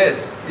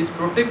place is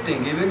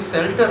protecting, giving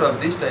shelter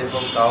of this type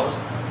of cows,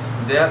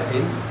 they are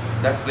in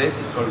that place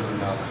is called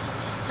Vrindavan.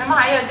 那么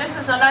还有就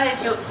是说，那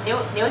些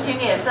牛群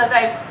也是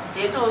在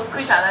协助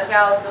亏少的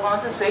消耗时光，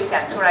是谁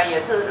想出来？也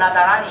是拉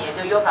达拉尼，也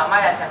就优法玛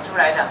雅想出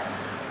来的。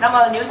那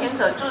么牛群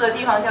所住的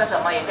地方叫什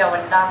么？也叫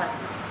温达文。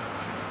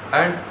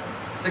And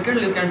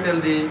secondly, you can tell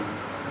the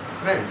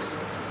friends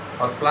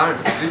or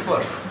plants,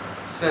 creepers,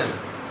 sen,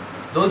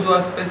 those who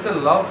have special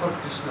love for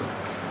Krishna,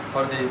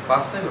 for the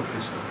pastime of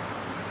Krishna,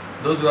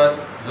 those who are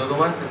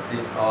Yogamaya Shakti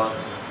or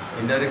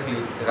indirectly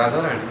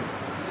Radharani,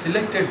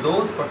 selected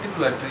those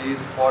particular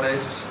trees,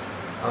 forests,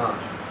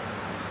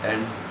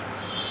 and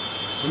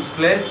which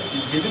place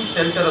is giving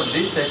shelter of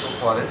this type of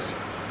forest,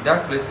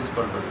 that place is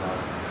called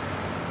Vrindavan.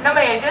 那么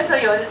也就是说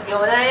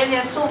有的一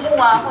些树木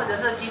啊，或者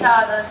是其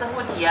他的生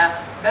物体啊，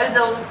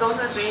都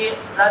是属于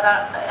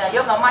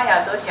优格玛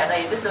雅所想的，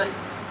也就是说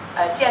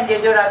间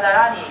接就拉达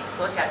拉尼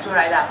所想出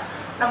来的。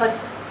那么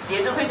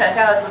协助会想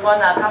象的时光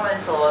呢，他们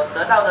所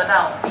得到的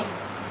那种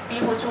庇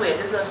护处，也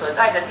就是所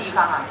在的地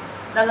方啊，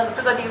那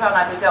这个地方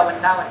呢就叫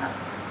温达文了。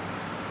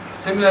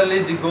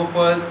Similarly, the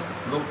gopis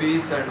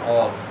and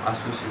all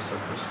associates of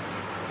Krishna.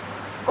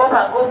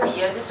 勾皮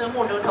也就是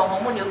牧牛童和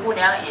牧牛姑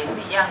娘也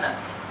是一样的。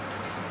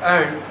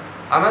And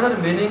another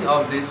meaning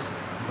of this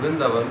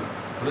Vrindavan,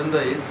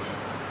 Vrinda is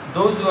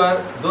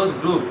those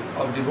group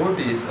of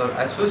devotees or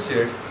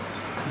associates,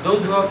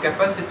 those who have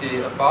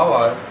capacity or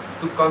power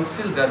to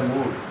conceal their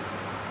mood.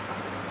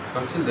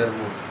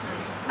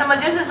 那么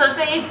就是说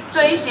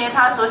这一些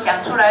他所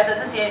想出来的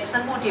这些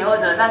生物体或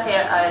者那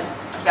些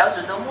小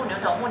组的牧牛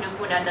童、牧牛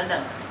姑娘等等，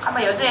他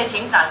们有这些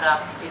情感的，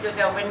也就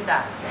叫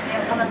Vrinda。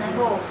他们能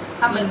够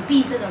隐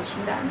蔽这种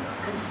情感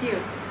 ，conceal。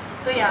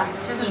对呀、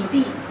就是隐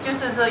蔽，就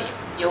是说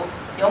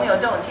拥有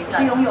这种情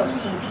感。是拥有，是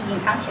隐蔽，隐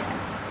藏起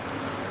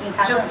来，隐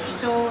藏的。to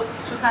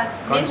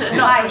means Conceal.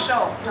 not to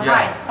show to Yeah.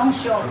 hide。 don't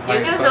show。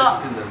也就是说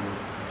Conceal their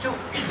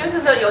mood. 就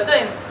是说有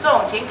这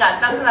种情感，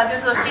但是呢，就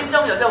是说心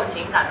中有这种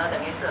情感呢，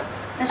等于是。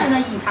但是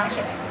呢，隐藏起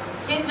来。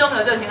心中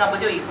有这种情感，不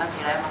就隐藏起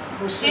来吗？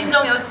不是。心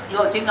中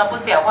有情感，不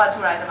表化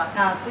出来的吗？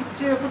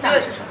就是不展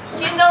示出来。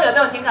心中有这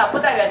种情感，不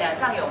代表脸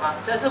上有吗？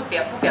所以是不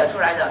表出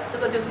来的，这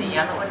个就是一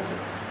样的问题。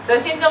所以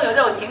心中有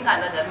这种情感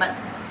的人们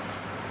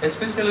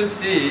Especially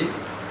see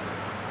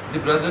the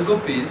Braja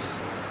Gopis,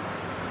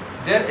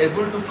 they are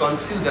able to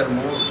conceal their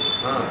mood.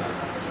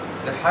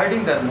 They are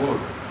hiding their mood.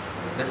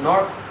 They are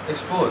not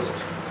exposed.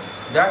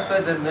 That's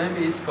why their name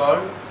is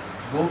called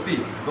Gopi.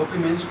 Gopi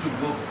means to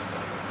go,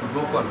 to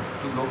gopan,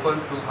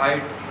 to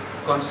hide,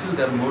 conceal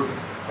their mood,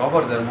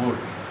 cover their mood.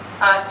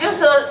 就是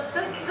说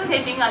这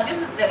些情感，就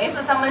是等于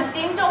是他们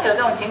心中有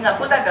这种情感，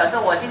不代表说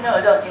我心中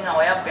有这种情感，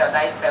我要表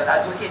达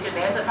出去，就等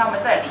于是他们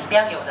在里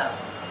边有的。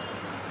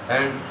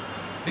And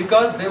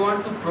because they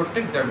want to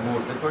protect that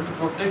mood, they want to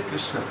protect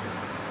Krishna.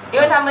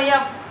 因为他们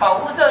要保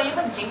护这一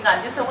份情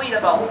感，就是为了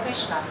保护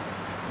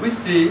Krishna。We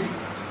see,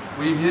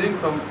 we hearing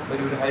from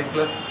very, very high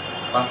class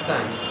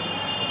pastimes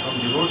from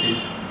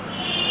devotees,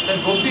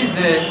 that gopis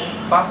they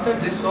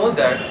pastime they show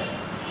that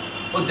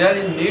they are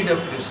in need of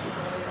Krishna.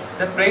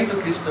 They are praying to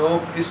Krishna, oh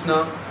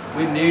Krishna,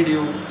 we need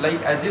you,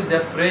 like as if they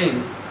are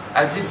praying,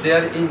 as if they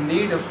are in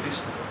need of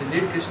Krishna. They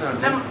need Krishna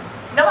urgently.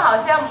 那么好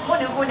像牧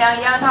牛姑娘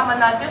一样，他们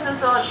呢就是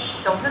说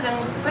总是跟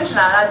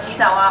Krishna 啦祈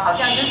祷啊，好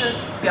像就是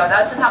表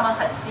达出他们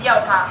很需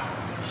要他。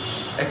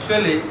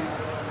Actually,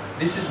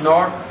 this is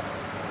not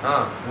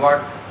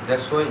what they're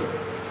showing.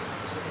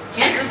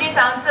 其实实际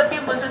上这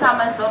并不是他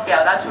们所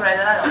表达出来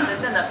的那种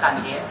真正的感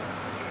觉。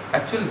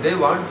Actually, they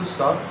want to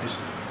serve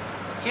Krishna.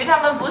 其实他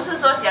们不是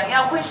说想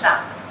要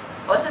Krishna，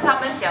 而是他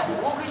们想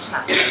服务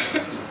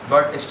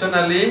Krishna。But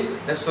externally,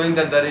 they're showing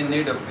that they're in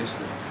need of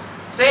Krishna.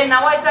 所以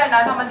呢，外在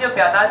呢，他们就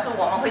表达出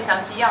我们非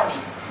常需要你。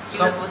其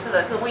实不是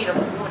的，是为了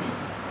服务你。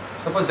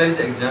Suppose there is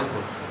an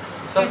example.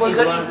 就举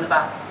个例子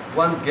吧。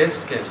One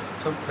guest came,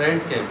 some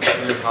friend came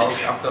to your house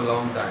after a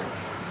long time.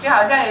 就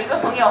好像有一个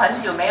朋友很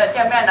久没有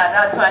见面了，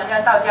然后突然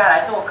间到家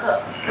来做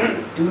客。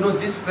You know,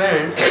 this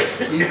friend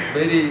is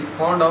very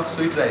fond of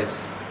sweet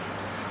rice.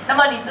 那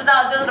么你知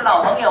道这个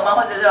老朋友吗？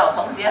或者是老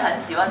同学很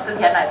喜欢吃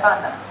甜奶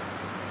饭的。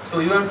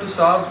So you want to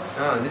serve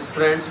this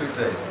friend sweet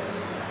rice.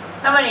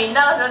 那么你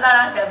那个时候当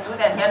然想煮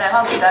点甜奶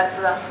饭给他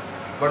吃啊。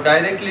But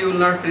directly you will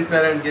not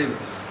prepare and give.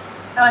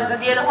 那么直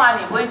接的话，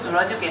你不会煮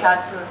了就给他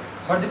吃。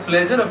For the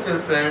pleasure of your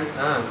friend,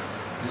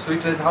 the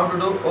sweet rice, how to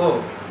do?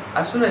 Oh,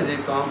 as soon as they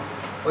come,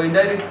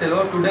 indirectly tell,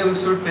 oh, today we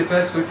should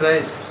prepare sweet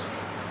rice.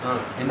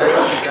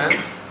 Indirectly you can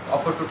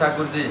offer to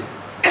Thakurji.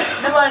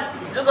 那么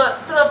如果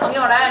这个朋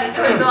友来了，你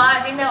就会说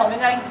啊，今天我们应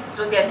该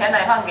煮点甜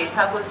奶饭给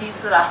他过鸡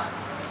吃了。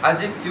As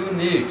if you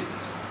need.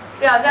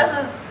 就好像是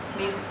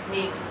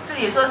你自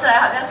己说出来，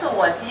好像是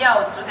我需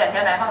要煮点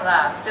甜奶饭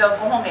啊，就要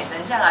供奉给神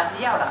像啊，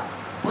需要了，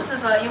不是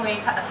说因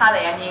为他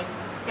的原因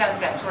这样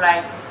讲出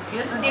来，其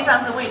实实际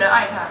上是为了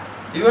爱他。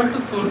You want to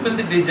fulfill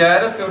the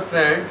desire of your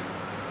friend,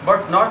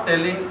 but not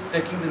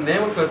taking the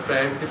name of your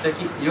friend, but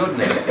taking your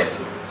name.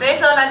 所以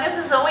说呢，就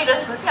是说为了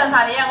实现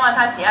他的愿望，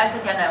他喜爱吃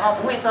甜奶饭，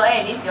不会说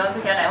哎你喜欢吃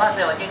甜奶饭，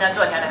所以我今天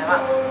做甜奶饭。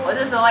我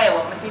就说哎，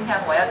我们今天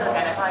我要做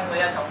甜奶饭，因为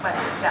要崇拜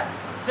神像。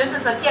就是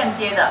说间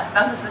接的，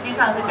但是实际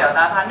上是表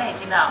达他内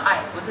心的爱，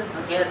不是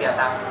直接的表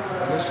达。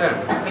Understand?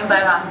 明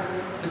白吗？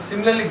 So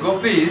similarly,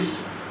 gopis,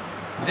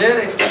 they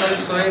are externally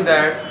showing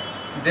that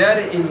they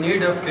are in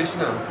need of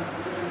Krishna,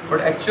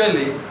 but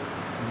actually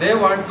they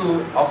want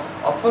to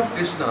offer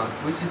Krishna,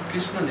 which is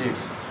Krishna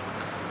needs.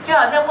 就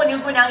好像牧牛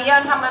姑娘一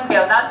样，他们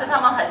表达出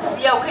他们很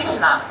需要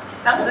Krishna，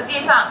 但实际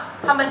上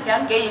他们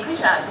想给予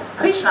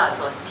Krishna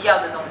所需要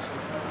的东西。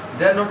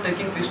They are not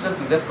taking Krishna's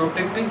name; they are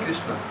protecting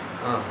Krishna.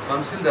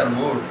 Conceal their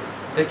mood,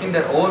 taking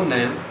their own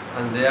name,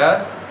 and they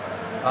are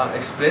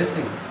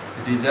expressing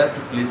the desire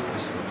to please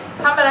Krishna.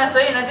 他们呢，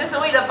所以呢，就是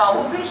为了保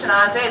护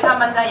Krishna， 所以他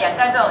们呢掩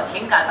盖这种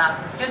情感呢，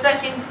就在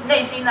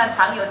内心呢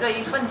藏有这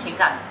一份情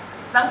感，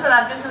但是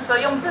呢，就是说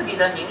用自己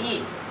的名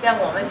义，这样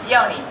我们需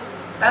要你，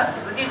但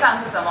实际上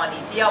是什么？你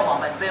需要我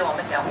们，所以我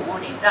们想服务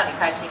你，让你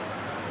开心，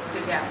就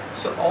这样。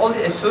So all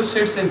the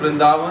associates in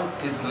Vrindavan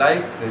is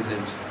like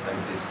present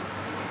like this.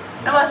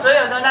 那么所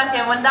有的那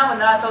些文达文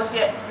的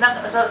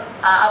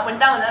文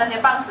达文的那些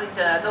伴随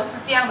者都是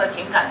这样的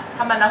情感，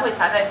他们呢会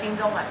藏在心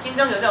中啊，心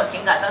中有这种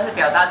情感，但是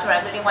表达出来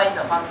是另外一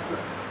种方式。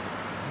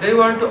They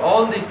want to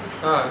all the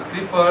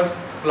creepers,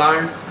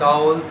 plants,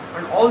 cows,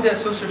 and all the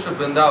associates of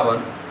Vrindavan.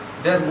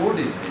 Their mood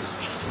is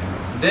this.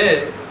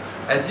 They,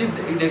 as if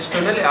it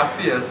externally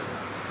appears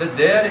that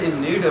they are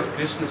in need of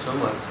Krishna so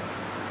much,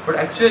 but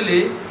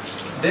actually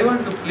they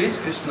want to please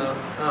Krishna,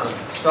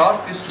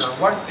 serve Krishna.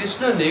 What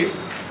Krishna needs.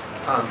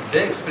 They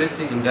are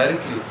expressing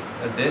indirectly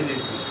that they need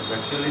Krishna.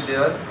 Actually, they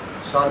are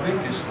serving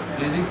Krishna,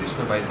 pleasing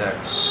Krishna by that.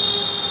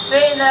 所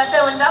以呢，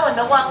在文达文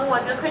的万物啊，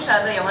就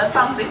Krishna 的永恒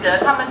伴随者，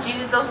他们其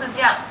实都是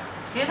这样。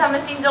其实他们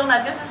心中呢，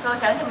就是说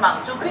想去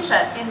满足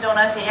Krishna 心中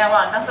那些愿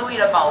望，那是为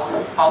了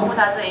保护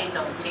他这一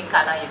种情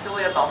感呢，也是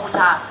为了保护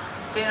他。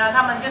所以呢，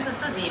他们就是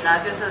自己呢，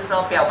就是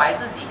说表白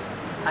自己，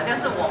好像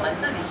是我们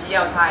自己需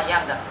要他一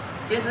样的。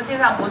其实实际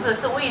上不是，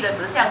是为了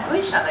实现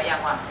Krishna 的愿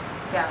望，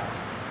这样。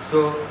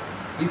So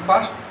we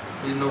first.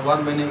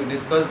 One meaning we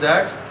discussed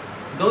that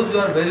those who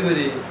are very,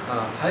 very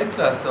high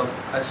class of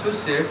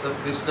associates of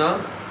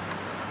Krishna,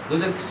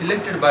 those are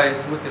selected by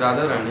Srimati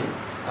Radharani,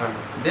 and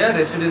their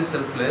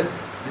residential place,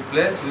 the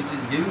place which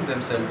is giving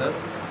them shelter,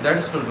 that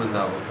is called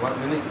Vrindavan. What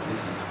meaning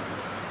this is?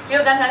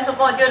 就刚才说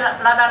过，就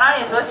拉达拉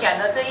里所选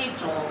的这一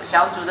组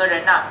小组的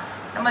人呐，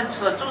那么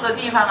所住的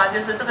地方啊，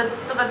就是这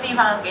个地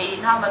方给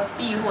他们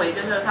庇护，也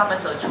就是他们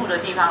所处的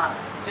地方啊，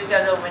就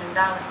叫做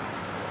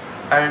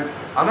Vrindavan。And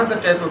another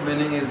type of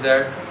meaning is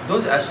that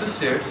those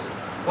associates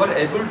who are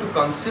able to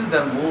conceal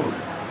their mood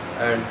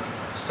and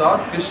serve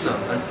Krishna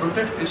and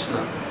protect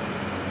Krishna,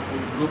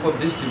 group of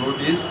these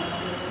devotees,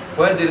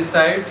 where they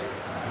reside,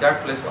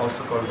 that place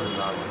also called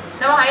Vrindavan.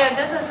 那么还有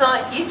就是说，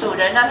一组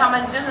人呢，他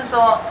们就是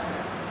说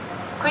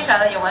，Krishna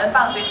的永恒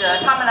伴随者，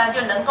他们呢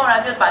就能够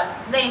呢就把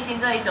内心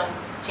这一种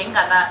情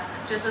感呢，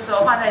就是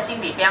说放在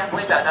心里边，不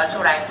会表达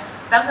出来。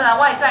但是呢，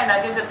外在呢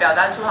就是表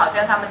达出好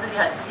像他们自己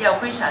很需要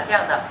Krishna 这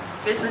样的，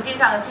其实实际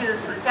上是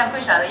实现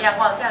Krishna 的愿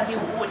望，这样去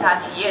服务他、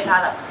企业他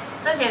的。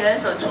这些人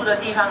所住的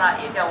地方啊，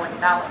也叫文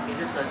达文，也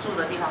就是所住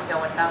的地方叫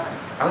文达文。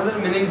Another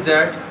meaning is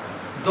that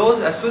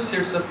those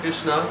associates of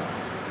Krishna,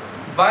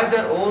 by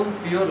their own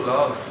pure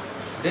love,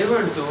 they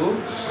want to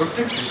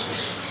protect Krishna.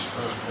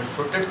 and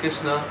protect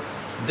Krishna.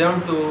 They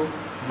want to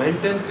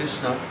maintain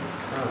Krishna.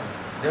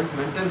 They want to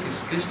maintain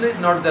Krishna. Krishna is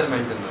not their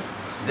maintainer.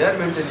 They are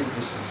maintaining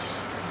Krishna.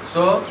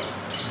 So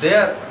they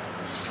are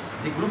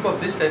the group of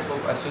this type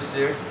of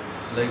associates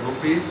like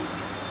gopis.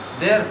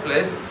 Their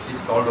place is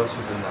called also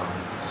Vrindavan.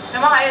 那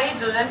么还有一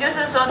组人，就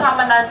是说他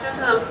们呢，就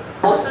是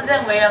不是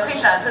认为啊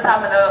，Krishna 是他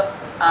们的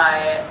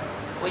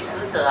维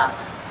持者啊，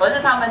而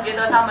是他们觉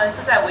得他们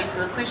是在维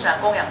持 Krishna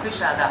供养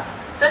Krishna 的。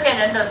这些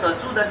人的所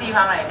住的地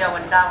方呢，也叫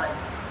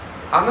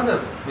Vrindavan。Another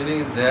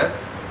meaning is there.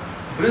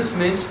 Bris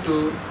means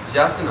to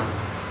jasana,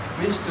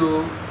 means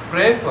to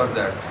pray for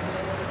that.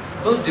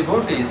 Those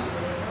devotees,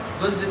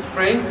 those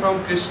praying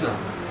from Krishna,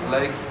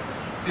 like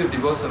pure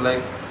devotion,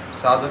 like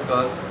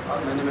sadhakas or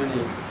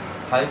many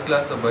high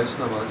class of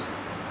Vaishnavas,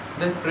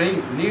 they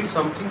praying need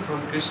something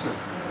from Krishna.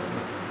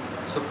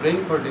 So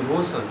praying for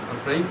devotion or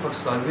praying for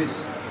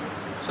service.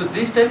 So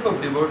these type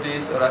of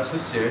devotees or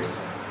associates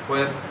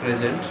were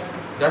present.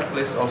 That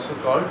place also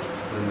called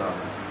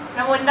Vrindavan.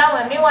 那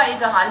Vrindavan另外一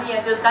种含义，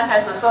就是刚才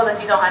所说的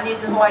几种含义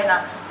之外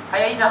呢，还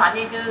有一种含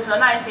义就是说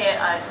那一些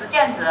实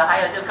践者，还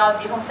有就高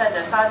级奉献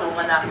者沙奴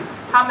们呢，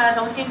他们呢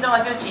从心中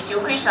就祈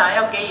求 Krishna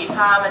要给予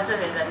他们这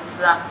些人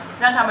慈啊，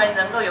让他们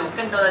能够有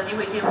更多的机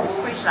会去服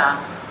务 Krishna。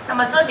那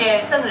么这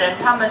些圣人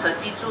他们所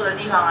居住的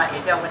地方啊，也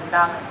叫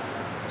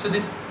Vrindavan。So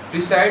the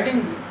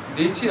presiding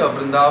deity of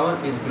Vrindavan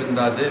is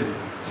Vrindadevi.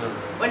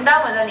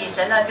 Vrindavan 的女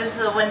神呢就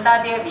是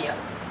Vrindadevi。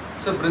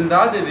So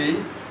Vrindadevi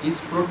is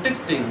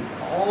protecting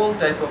all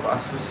type of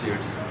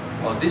associates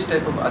or this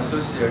type of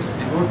associates,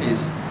 devotees.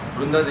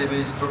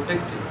 Vrindadevi is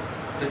protecting,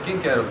 taking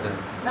care of them.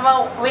 那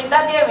么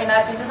Vrindadevi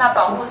呢，其实她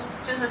保护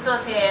就是这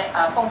些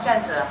奉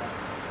献者。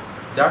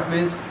That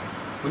means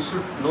we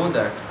should know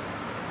that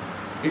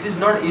it is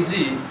not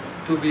easy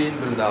to be in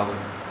Vrindavan.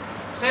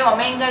 所以我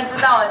们应该知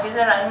道，其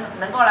实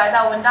能够来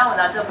到Vrindavan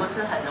呢，这不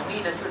是很容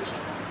易的事情。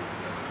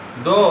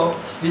Though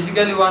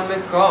physically one may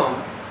come,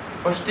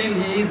 but still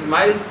he is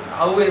miles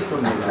away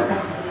from Vrindavan.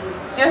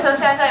 就是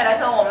现在来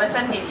说，我们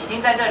身体已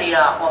经在这里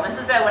了，我们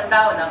是在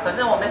Vrindavan的，可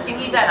是我们心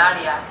意在哪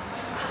里啊？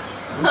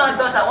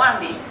多少万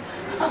里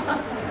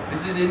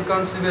？This is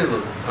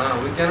inconceivable.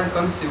 We cannot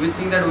conceive. We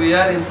think that we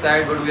are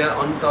inside, but we are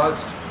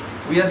untouched.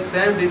 We are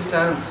same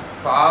distance,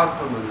 far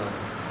from Vrindavan.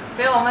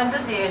 所以我们自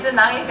己也是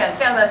难以想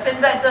象的，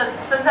身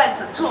在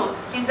此处，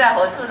心在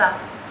何处呢？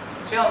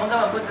所以我们根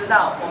本不知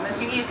道，我们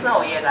心意是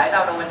否也来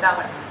到了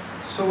Vrindavan。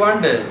So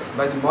one day,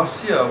 by the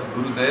mercy of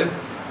Gurudev,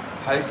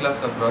 high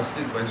class of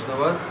Rasik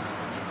Vaishnavas,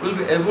 will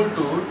be able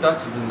to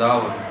touch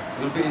Vrindavan,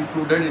 will be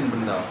included in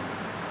Vrindavan.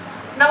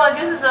 那么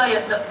就是说，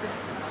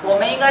我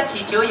们应该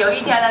祈求有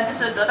一天呢，就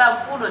是得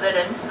到咕噜的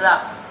仁慈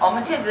啊，我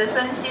们确实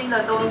身心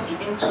的都已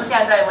经出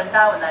现在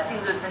Vrindavan了，进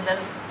入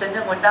真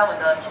正Vrindavan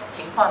的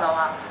情况的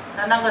话，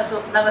那个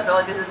时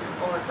候就是成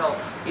功的时候，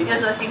也就是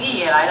说心意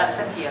也来了，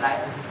身体也来了。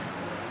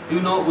You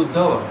know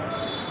Uddhava,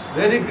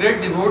 very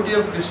great devotee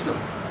of Krishna.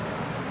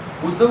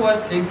 Uddhava was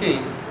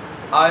thinking,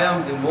 I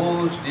am the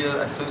most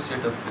dear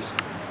associate of Krishna.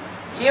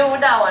 其实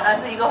Uddhava呢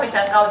是一个非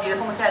常高级的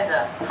奉献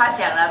者，他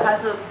想呢他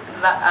是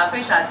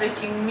Krishna 最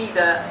亲密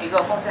的一个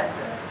奉献者。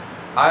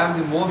I am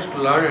the most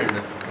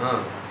learned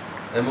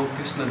among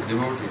Krishna's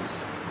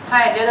devotees.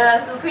 他也觉得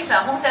是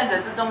Krishna 奉献者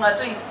之中呢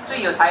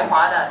最有才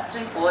华的、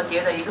最佛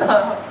学的一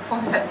个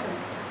奉献者。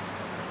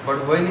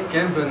But when he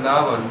came to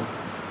Vrindavan,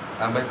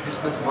 by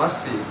Krishna's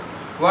mercy,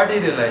 what he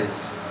realized?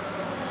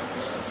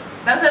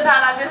 但是他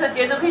呢，就是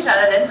接住 Krishna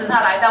的仁慈，他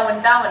来到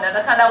Vrindavan呢，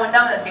他看到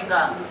Vrindavan的情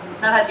况，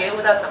那他觉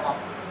悟到什么？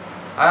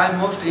 I am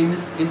most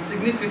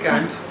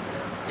insignificant,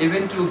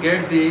 even to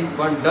get the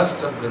one dust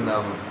of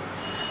Vrindavan.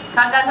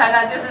 他刚才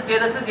呢，就是觉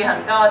得自己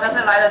很高，但是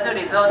来了这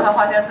里之后，他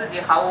发现自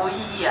己毫无意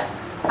义啊。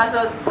他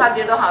说，他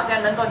觉得好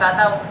像能够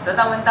得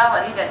到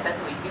Vrindavan一点程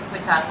度已经非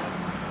常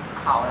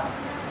好了。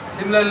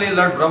 Similarly,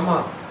 Lord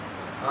Brahma,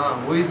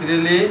 who is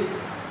really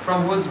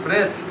from whose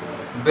breath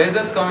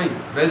Vedas coming,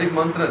 Vedic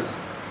mantras.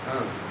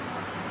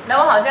 那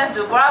么好像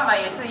主 Brahma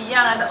也是一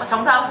样啊，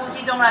从他呼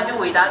吸中呢，就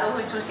伟大都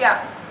会出现。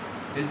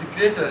He is the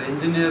creator,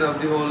 engineer of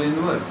the whole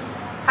universe.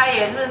 他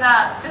也是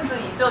就是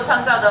宇宙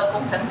创造的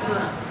工程师。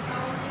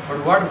 But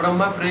what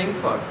Brahma praying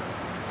for?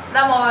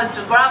 那么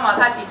主 Brahma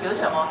他祈求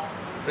什么？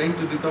 Praying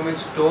to become a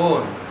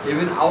stone,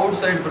 even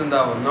outside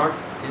Vrindavan, not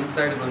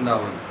inside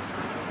Vrindavan.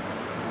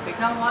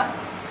 Become what?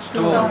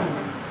 Stone.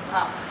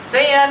 所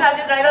以呢，他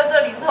就来到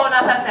这里之后呢，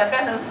他想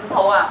变成石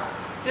头啊，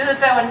就是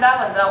在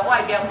Vrindavan的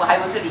外边，还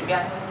不是里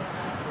边。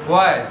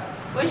 Why?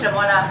 为什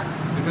么呢？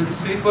 Because the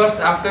sweepers,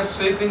 after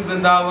sweeping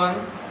Vrindavan,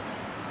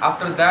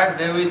 after that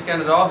they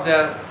can rub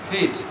their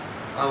feet,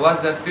 wash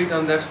their feet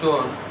on that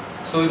stone,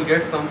 so you'll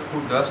get some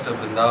good dust of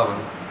Vrindavan.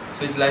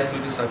 So his life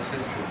will be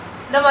successful.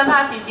 那么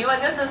他祈求啊，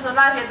就是说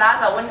那些打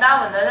扫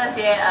Vrindavan的那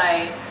些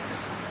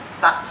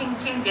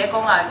清洁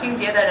工啊、清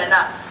洁的人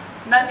啊，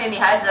那些女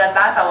孩子啊，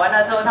打扫完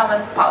了之后，他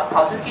们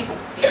跑出去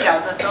洗脚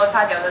的时候、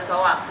擦脚的时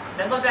候啊，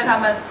能够在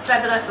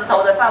这个石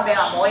头的上边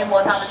啊摸一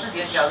摸他们自己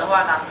的脚的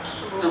话呢，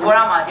主波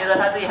拉玛觉得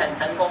他自己很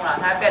成功了，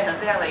他变成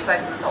这样的一块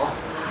石头。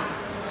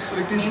So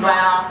it is 明白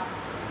啊？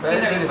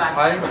 very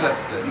high class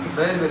place,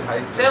 very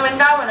high 所以 class.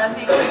 Vrindavan 呢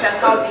是一个非常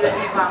高级的地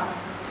方。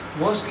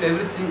 Mostly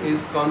everything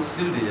is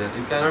concealed here.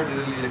 You cannot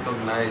really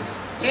recognize.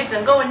 其实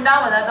整个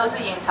Vrindavan 呢都是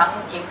隐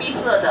蔽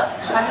色的，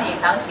它是隐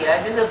藏起来，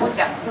就是不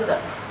显示的。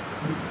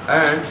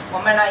 And 我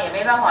们呢也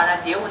没办法呢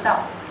觉悟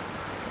到。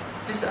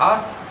 this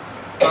earth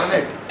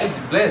planet is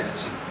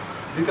blessed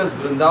because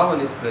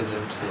Vrindavan is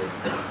present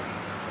here.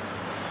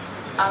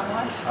 啊，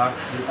 Earth,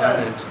 the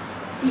planet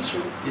地球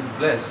is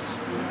blessed.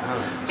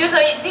 就是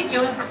地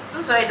球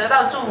之所以得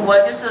到祝福，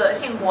就是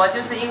幸福，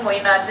就是因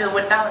为呢，就是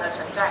Vrindavan 的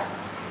存在。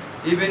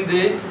 Even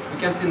we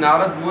can see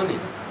Narad Muni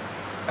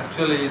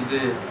actually is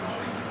the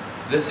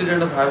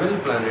resident of heavenly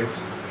planet.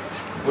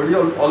 But he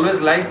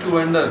always like to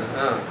wander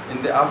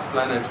in the earth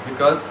planet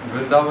because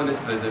Vrindavan is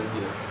present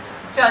here.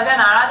 就好像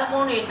拿拉的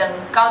穆尼等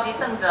高级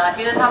圣者啊，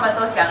其实他们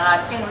都想啊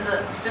进入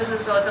就是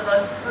说这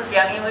个世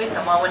间，因为什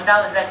么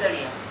Vrindavan在这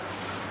里。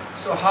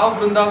 So how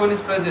Vrindavan is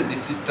present?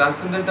 This is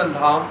transcendental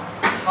Dham.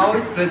 How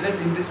is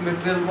present in this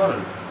material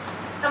world?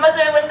 那么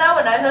对于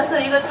Vrindavan来说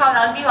是一个超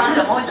然的地方，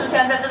怎么会出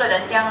现在这个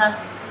人间呢？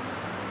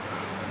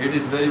 It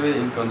is very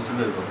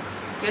inconceivable.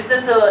 其实这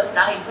是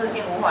难以置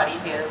信、无法理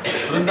解的事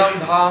情。 Vrindavan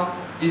Dham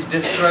is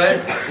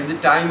destroyed in the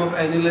time of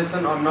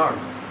annihilation or not?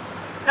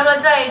 那么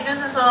在就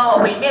是说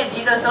毁灭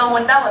期的时候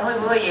，Vrindavan会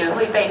不会也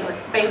会被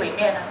毁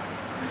灭呢？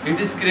 It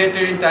is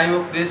created in time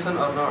of creation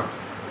or not?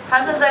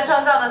 它是在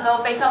创造的时候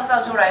被创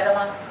造出来的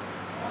吗？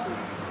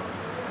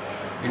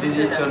 It is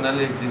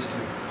eternally existing.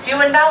 其实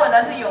Vrindavan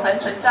呢是永恒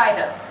存在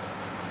的。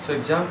 So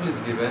example is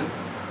given.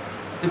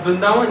 The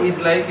Vrindavan is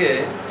like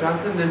a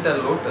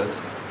transcendental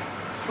lotus,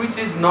 which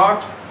is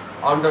not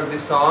under the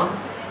sun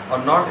or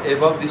not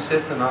above the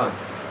session earth.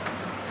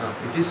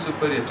 It is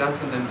superior,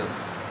 transcendental.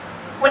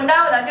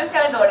 Vrindavan 呢就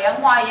像一朵莲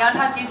花一样，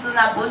它其实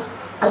呢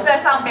不在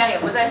上边也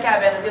不在下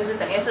边的，就是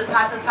等于是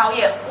它是超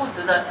越物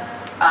质的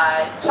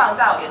创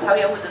造，也超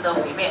越物质的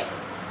毁灭。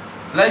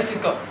 Like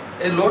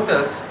a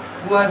lotus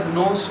who has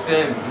no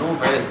stem, no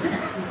base.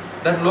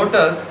 That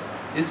lotus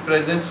is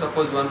present,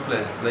 suppose one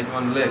place, like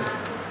one lake.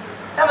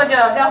 那么就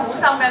好像湖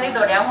上边那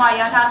朵莲花一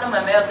样，它根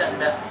本没有梗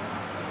的。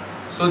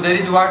 So there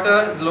is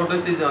water,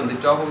 lotus is on the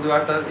top of the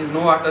water. If no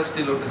water,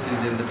 still lotus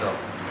is in the top.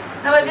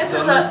 那么就是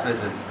说 Always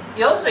present.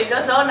 有水的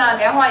时候呢，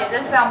莲花也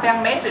在上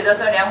边；没水的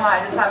时候，莲花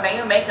还在上边，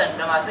因为没梗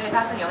的嘛，所以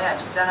它是永远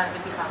处在那个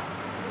地方。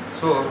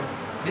 So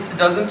this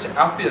doesn't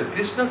appear.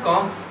 Krishna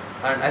comes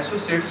and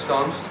associates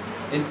comes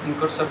in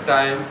course of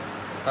time,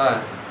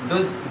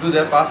 do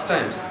their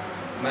pastimes,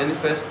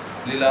 manifest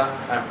lila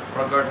and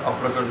prakat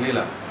aprakat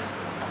lila.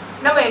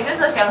 那么也就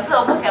是想视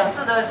和不想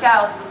视的逍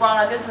遥时光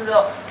呢，就是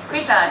说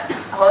Krishna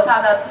和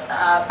他的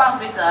伴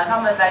随者啊，他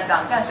们来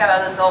长相逍遥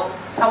的时候，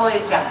他会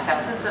想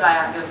视出来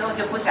啊，有时候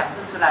就不想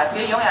视出来，其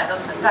实永远都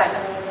存在的。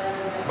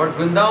 But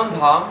Vrindavan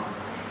Dham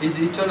is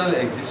eternally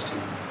existing.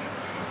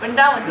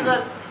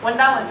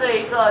 Vrindavan 这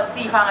一个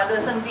地方啊，这个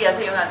圣地啊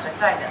是永远存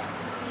在的。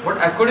 But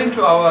according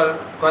to our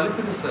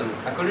qualification,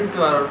 according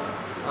to our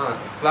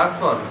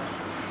platform,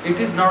 it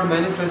is not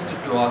manifested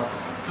to us.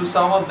 To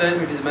some of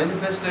them it is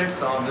manifested,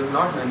 some of them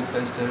not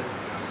manifested,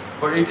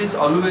 but it is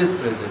always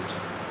present.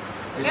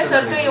 其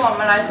实对于我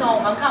们来说，我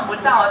们看不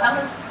到，但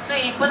是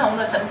对于不同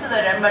的层次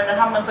的人们呢，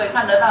他们可以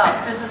看得到，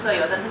就是说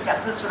有的是想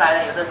视出来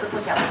的，有的是不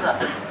想视，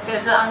这也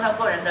是按照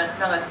个人的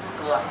那个资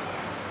格。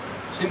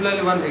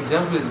 Similarly, one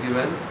example is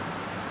given.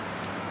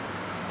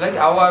 Like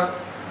our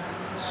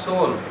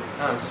soul,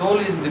 soul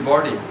is the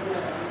body.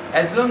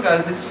 As long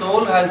as the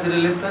soul has a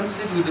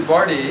relationship with the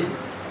body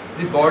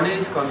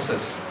is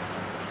conscious.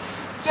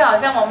 就好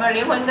像我们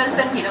灵魂跟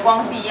身体的关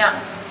系一样，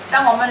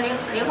当我们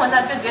灵魂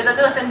呢就觉得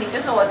这个身体就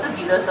是我自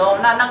己的时候，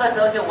那个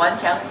时候就完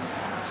全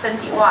身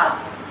体化了。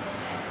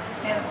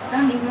没有，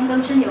当灵魂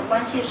跟身体有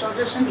关系的时候，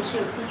这身体是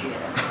有知觉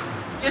的，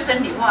就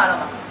身体化了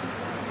嘛，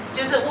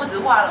就是物质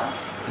化了嘛。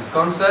 It's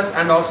conscious,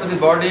 and also the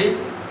body.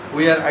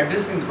 We are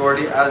addressing the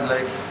body as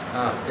like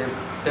a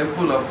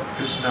temple of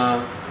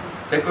Krishna,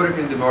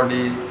 decorating the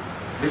body,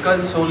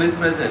 because the soul is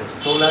present.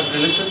 Soul has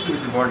relationship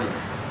with the body.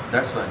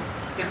 That's why.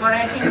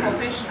 Decorating for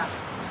Krishna.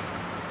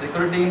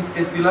 Decorating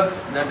in tilaks,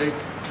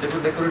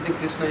 decorating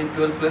Krishna in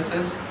 12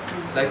 places,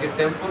 like a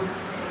temple.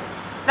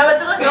 那么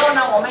这个时候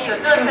呢，我们有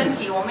这个身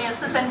体，我们也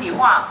是身体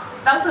化。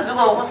但是如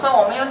果说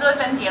我们用这个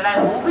身体来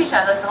服务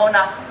Krishna 的时候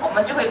呢，我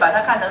们就会把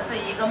它看成是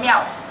一个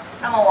庙。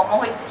那么我们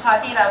会擦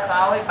地了，可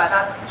能会把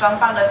它装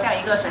扮的像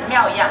一个神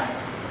庙一样、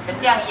神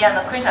殿一样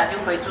的 Krishna 就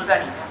可以住在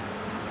里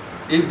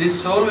面。 If the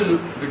soul will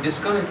be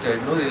disconnected,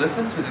 no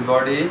relations with the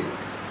body,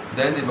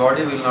 then the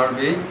body will not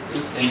be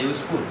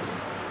useful.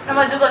 那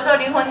么如果说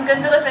灵魂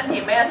跟这个身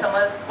体没有什么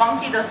关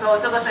系的时候，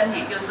这个身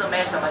体就是没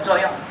有什么作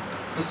用。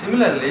 So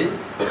similarly,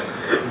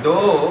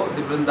 though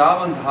the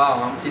Vrindavan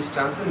Dham is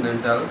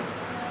transcendental,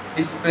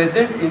 it's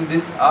present in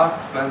this earth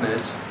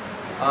planet.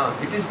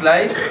 It is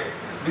like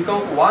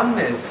become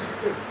oneness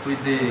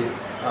with the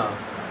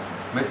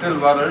material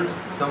world,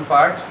 some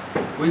part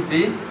with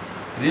the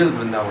real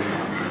Vrindavan.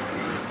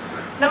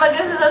 那么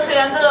就是说，虽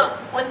然这个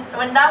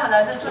Vrindavan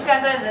呢是出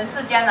现在人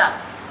世间了，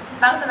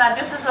但是呢，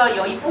就是说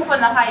有一部分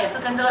呢，它也是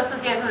跟这个世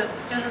界是，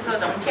就是说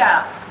融洽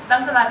了。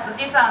但是呢，实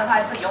际上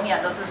它是永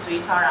远都是属于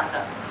超然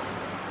的。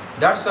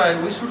That's why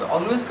we should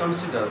always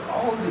consider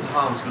all the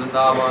dhams,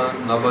 Vrindavan,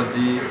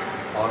 Navadip,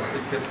 or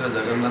Srikshetra,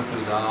 Jagannath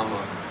Dham.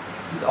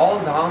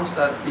 All dhams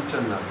are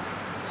eternal.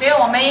 所以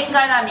我们应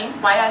该呢明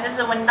白啊，就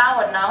是温达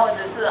文啊，或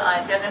者是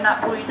加根纳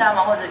布伊达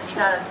嘛，或者其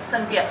他的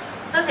圣殿，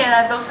这些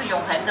呢都是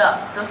永恒的，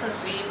都是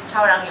属于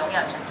超然永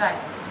远存在的。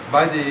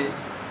By the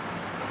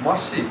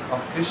mercy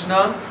of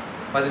Krishna,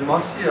 by the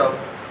mercy of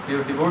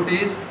your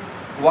devotees,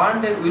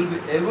 one day we will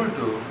be able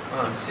to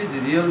see the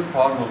real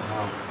form of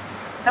dham.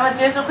 那么，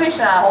接触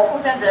Krishna 和奉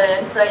献者的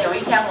仁慈，有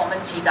一天我们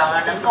祈祷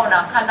啊，能够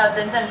呢看到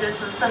真正就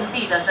是圣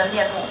地的真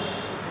面目。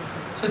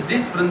So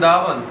this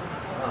Vrindavan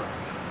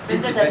真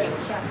is 正 a 的景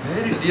象。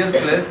 very dear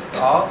place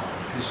of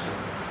Krishna.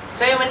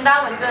 所以温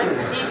达文这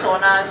基所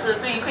呢，是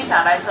对于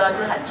Krishna 来说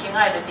是很亲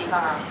爱的地方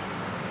啊。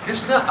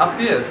Krishna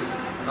appears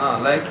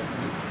like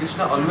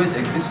Krishna always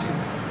existing.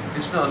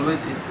 Krishna always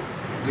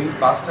doing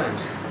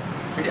pastimes.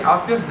 It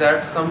appears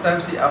that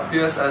sometimes he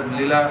appears as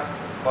Leela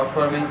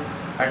performing,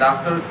 and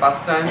after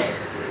pastimes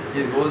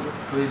he goes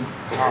to his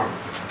dham.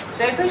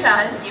 所以 Krishna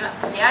很喜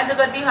爱这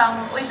个地方，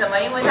为什么？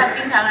因为他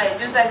经常呢，也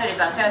就是在这里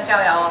长相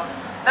逍遥哦。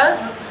但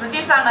是实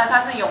际上呢，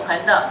它是永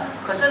恒的。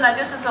可是呢，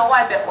就是说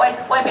外表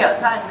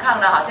上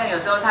看呢，好像有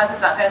时候它是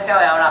长相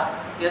逍遥了，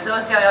有时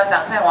候逍遥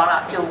长相亡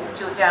了，就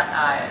这样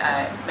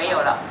没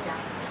有了这样。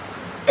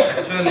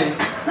Actually,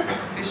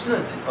 Krishna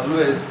is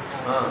always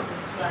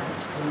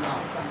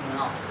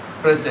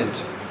present.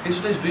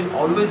 Krishna is doing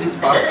always his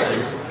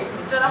pastime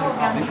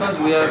because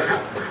we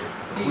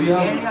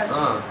have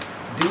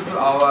due to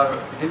our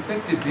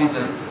defective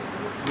vision,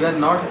 we are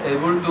not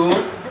able to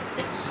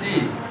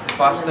see the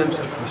pastimes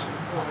of Krishna.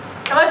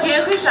 那么其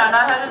实 Krishna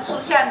呢，它是出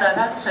现的，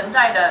它是存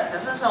在的，只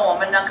是说我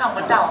们呢看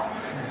不到。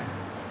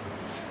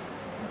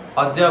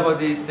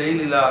Adyavadi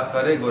Sailila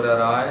Kare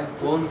Gorarai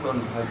Kon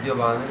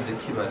Bhagyavane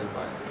Dekhi Bari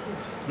Pai.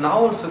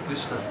 Now also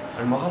Krishna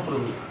and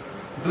Mahaprabhu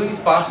doing his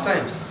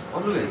pastimes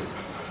always,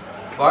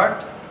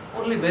 but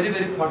only very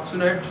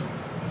fortunate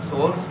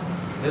souls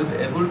will be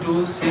able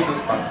to see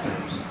those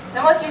pastimes.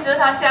 那么其实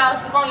他逍遥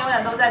时光永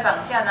远都在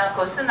掌下呢，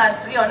可是呢，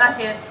只有那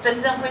些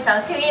真正非常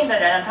幸运的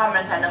人，他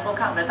们才能够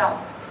看得到。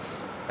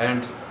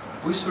And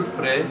we should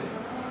pray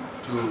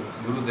to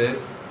Gurudev,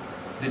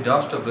 the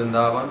dust of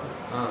Vrindavan,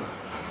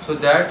 so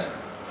that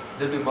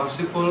they'll be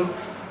merciful.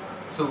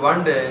 So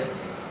one day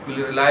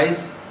we'll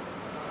realize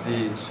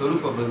the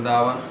Swarup of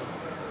Vrindavan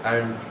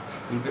and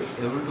we'll be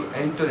able to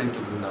enter into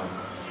Vrindavan.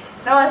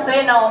 那么所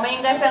以呢，我们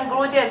应该向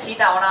Gurudev 祈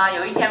祷呢，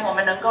有一天我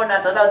们能够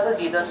呢得到自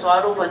己的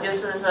Swarup， 就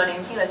是说灵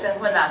性的身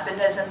份啊，真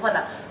正身份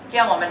啊，这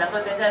样我们能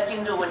够真正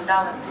进入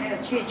Vrindavan。还有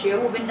去觉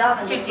悟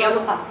Vrindavan 去觉悟。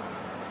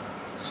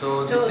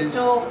So this is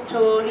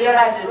to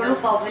realize the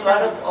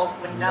Swarup of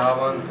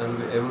Vrindavan and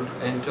be able to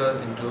enter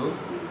into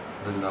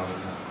Vrindavan.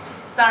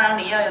 当然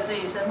你要有自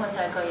己身份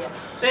才可以，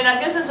所以呢，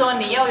就是说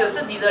你要有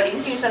自己的灵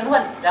性身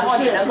份，然后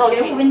你能够去。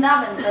觉悟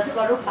Vrindavan 的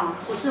Swarupa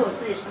不是我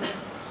自己身份。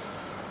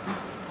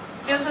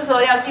就是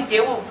说要去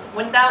觉悟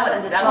温达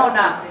文，然后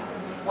呢，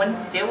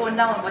觉悟温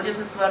达文不就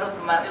是 Swarup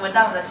吗？温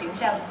达文的形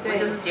象不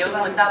就是觉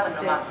悟温达文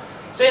了吗？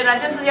所以呢，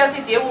就是要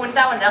去觉悟温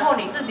达文，然后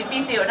你自己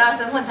必须有那个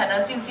身份，才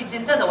能进去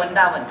真正的温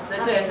达文，所以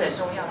这也是很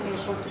重要的。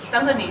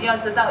但是你要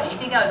知道，一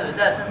定要有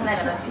这个身份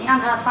才能进。你按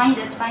他翻译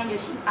就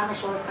行，按他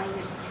说的翻译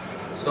就行。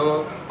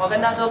So 我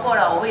跟他说过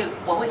了，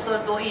我会说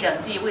多一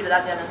两句，为了大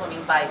家能够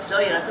明白。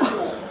所以呢，这是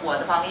我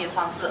的翻译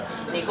方式。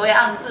你可以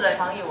按字来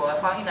翻译，我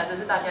翻译呢就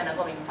是大家能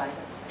够明白的。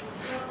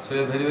So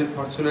we are very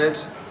fortunate.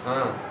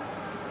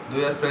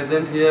 We are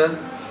present here,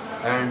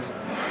 and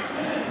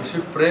we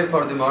should pray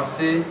for the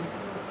mercy.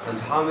 And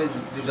Dham is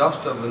the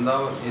dust of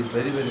Vrindavan is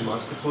very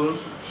merciful.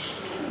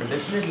 And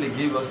definitely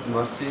give us the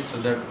mercy so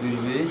that we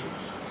will be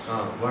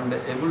one day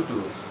able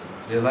to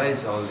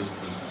realize all these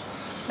things.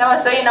 那么，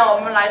所以呢，我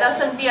们来到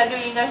圣地啊，就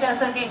应该向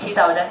圣地祈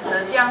祷仁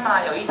慈，这样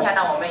呢，有一天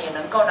呢，我们也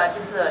能够呢，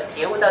就是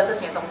觉悟到这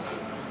些东西。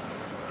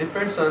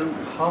Depends on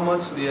how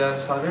much we are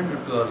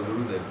surrendered to our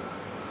Gurudev.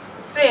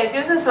 这也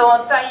就是说，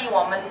在意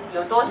我们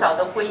有多少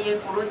的皈依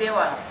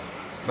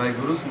Gurudeva。By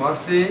Guru's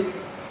mercy,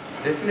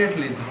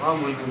 definitely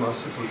Dham will be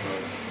merciful to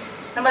us.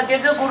 那么，借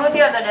助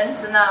Gurudeva 的仁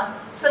慈呢，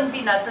圣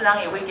地呢，自然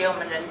也会给我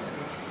们仁慈。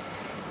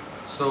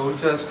So,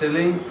 which I was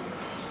telling,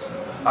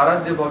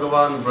 Aradhya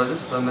Bhagavan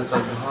Brajasvanata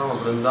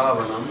Dham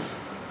Vrindavanam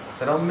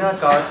Ramya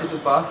Kachit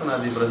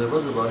Upasanadi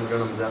Brajavadu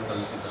Bhaganam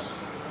Jatantika.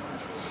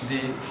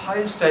 The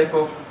highest type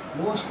of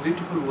most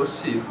beautiful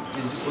worship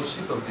is the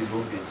worship of the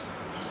gopis.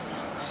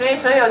 所以，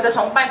所有的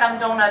崇拜当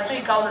中呢，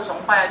最高的崇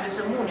拜就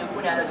是牧女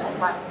姑娘的崇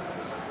拜。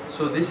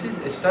So this is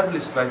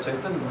established by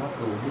Chaitanya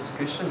Mahaprabhu. His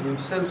Krishna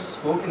himself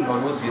spoke in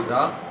Bhagavad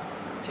Gita,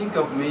 think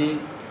of me,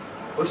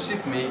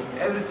 worship me,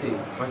 everything.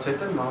 But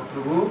Chaitanya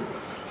Mahaprabhu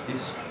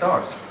is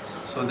taught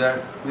so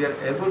that we are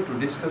able to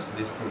discuss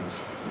these things.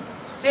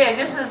 这也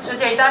就是持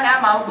戒大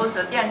娘毛夫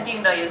所奠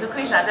定的，也是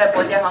Krishna 在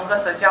伯家梵歌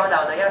所教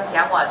导的，要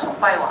想我、崇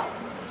拜我。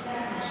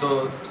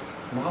So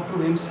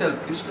Mahaprabhu himself,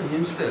 Krishna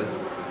himself,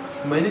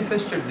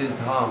 manifested this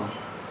dham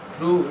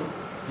through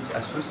his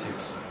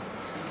associates.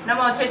 那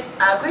么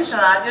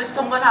Krishna 就是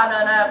通过他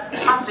的呢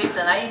伴随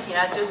者呢一起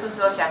呢，就是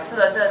说享受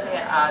了这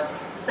些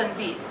圣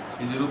地。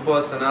Is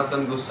Rupa,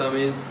 Sanatan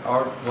Goswamis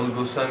or all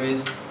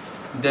Goswamis,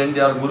 then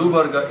they are Guru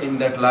Varga in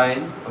that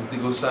line of the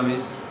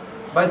Goswamis.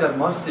 By their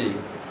mercy,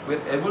 we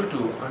are able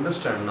to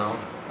understand now,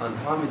 and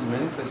Dham is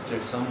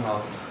manifested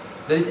somehow.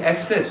 There is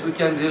access, we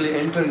can really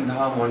enter in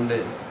Dham one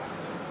day.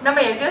 那么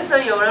也就是说，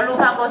有了路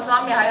帕国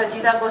swami，还有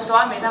其他国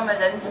swami，他们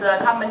仁慈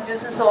他们就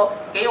是说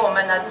给我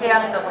们呢这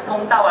样一种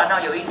通道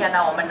那有一天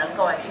呢，我们能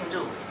够进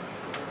入。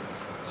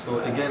So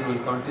again,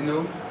 we'll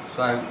continue.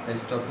 So I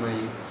stop my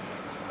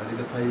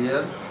Adhikatha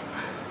here.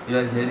 We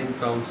are hearing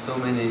from so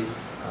many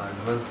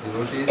advanced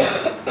devotees.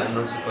 I'm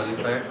not so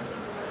qualified.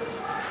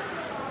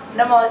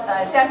 那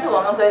么下次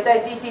我们可以再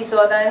继续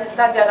说，但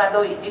大家呢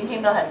都已经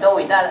听了很多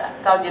伟大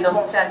高级的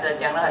奉献者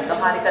讲了很多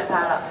哈利跟他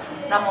了。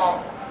那么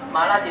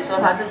马拉姐说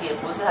他自己也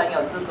不是很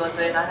有资格，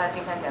所以呢他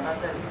今天讲到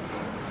这里。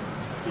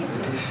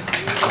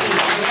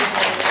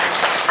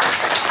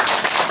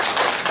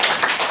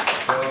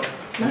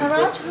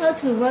Maharaj, how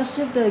to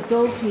worship the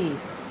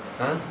gopis?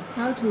 Huh?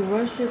 How to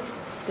worship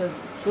the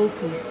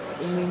gopis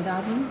in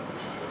Vrindavan?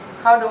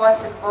 How to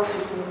worship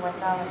gopis in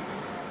Vrindavan?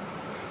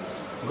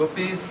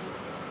 Gopis,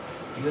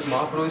 the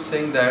Mahaprabhu is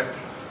saying that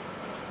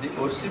the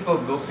worship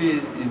of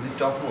gopis is the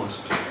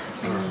topmost.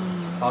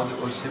 How they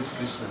worship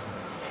Krishna.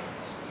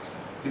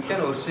 You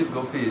can worship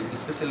gopis,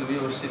 especially we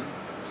worship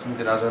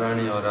Srimati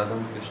Radharani or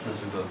Radham Krishna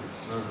Jugal,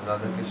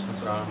 Radha Krishna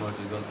Pranam or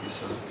Jugal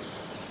Kishore.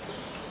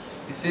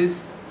 This is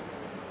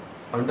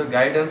under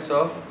guidance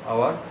of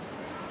our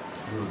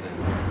Gurudev.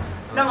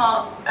 那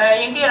么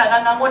英弟呢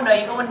刚刚问了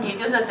一个问题，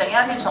就是怎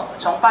样去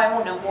崇拜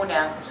木牛姑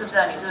娘，是不是？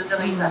你是不是这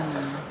个意思？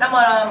那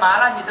么马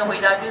拉姐的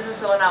回答就是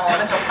说呢，我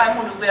们崇拜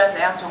木牛姑娘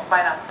怎样崇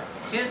拜呢？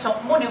其实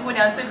木牛姑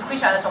娘对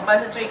Krishna的崇拜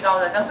是最高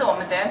的，但是我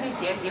们怎样去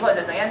学习或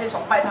者怎样去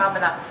崇拜他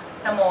们呢？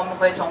那么我们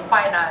可以崇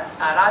拜呢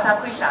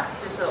Radha Krishna，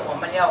就是我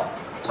们要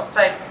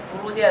在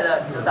葫芦爹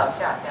的指导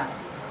下这样。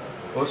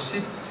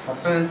Worship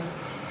happens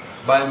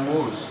by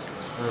moods.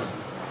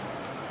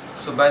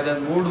 So by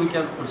that mood we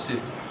can worship.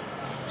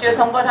 就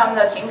通过他们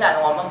的情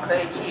感，我们可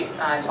以去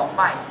崇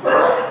拜。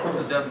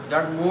So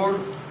that mood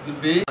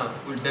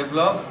will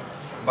develop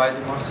by the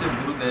mercy of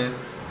Gurudev.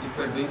 If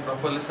you are doing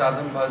properly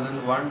sadhana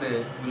bhajan, one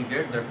day you will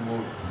get that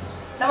mood.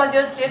 那么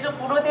就接触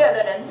葫芦爹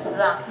的仁慈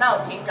那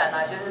种情感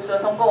就是说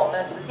通过我们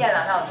的实践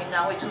那种情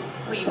感会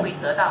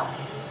得到。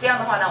这样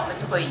的话呢，我们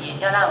就可以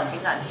让那种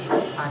情感去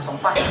崇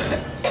拜。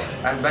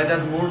And by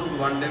that mood,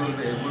 one day we will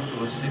be able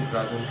to worship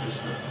Radha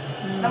Krishna.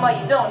 那么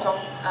以这种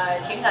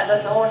情感的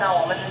时候呢，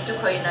我们就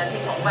可以呢去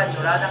崇拜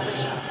主Radha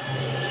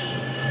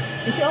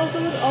Krishna。Is it also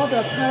all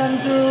the Param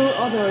Guru,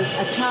 all the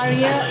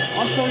Acharya,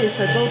 also is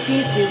the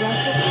gopis we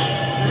worship?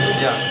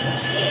 Yeah.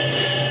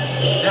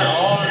 They are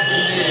all in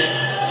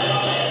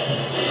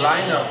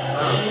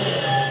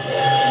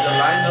the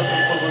line of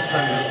Rupa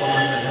Goswami, Rupa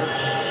Mandiri.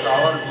 So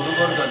our Guru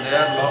Varga, they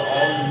are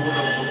all the mood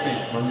of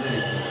gopis,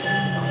 Mandiri.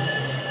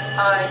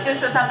 就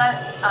是刚刚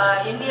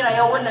营弟呢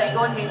又问了一个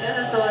问题，就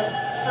是说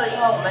是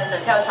因为我们整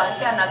条船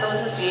线呢都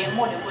是属于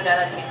木女姑娘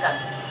的情感。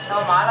然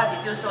后马拉姐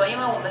就说，因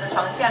为我们的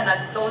船线呢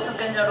都是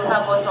跟着卢帕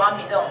国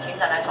swami这种情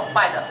感来崇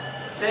拜的，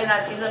所以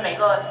呢，其实每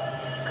个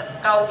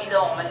高级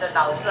的我们的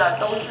导师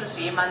都是属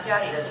于曼加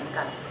里的情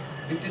感。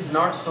It is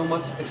not so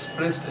much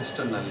expressed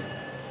externally.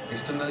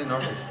 Externally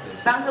not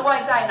expressed. 但是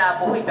外在呢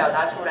不会表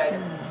达出来的。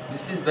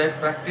This is by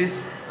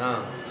practice.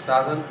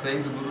 Sadhana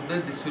praying to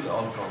Gurudev, this will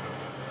all come.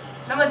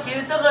 那么其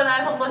实这个呢，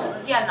通过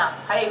实践呢，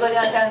还有一个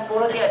要向咕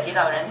噜爹祈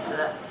祷仁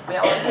慈，不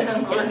要忘记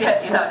跟咕噜爹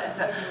祈祷仁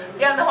慈。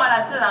这样的话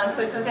呢，自然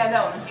会出现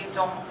在我们心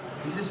中。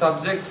This is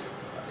subject.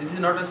 This is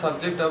not a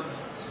subject of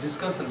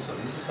discussion. So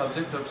this is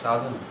subject of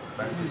sadhana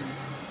practice.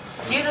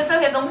 其实这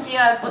些东西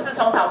呢，不是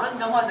从讨论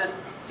中或者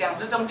讲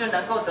述中就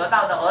能够得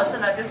到的，而是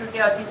呢，就是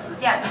要去实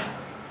践。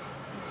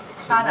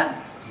sadhana.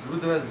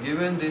 Gurudev has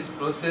given this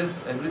process,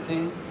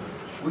 everything.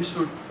 We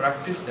should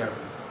practice that.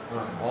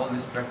 All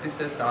these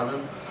practices, sadhana,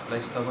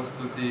 like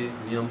Stavastuti,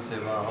 Niyam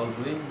Seva, all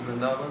doing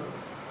Vrindavan,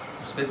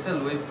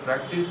 special way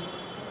practice,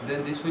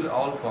 then this will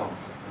all come.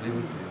 Leave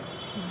it to you.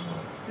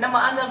 那么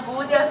按照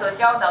古教所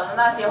教导的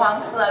那些方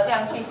式这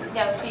样去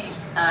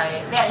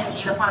练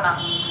习的话呢，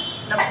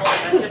那么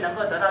我们就能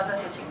够得到这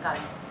些情感。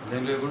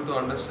Then we are able to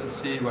understand,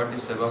 see what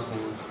is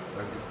Sevakut,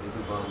 what is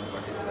Nidhuban,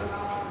 what is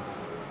Rasa.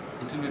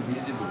 It will be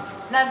visible.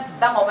 那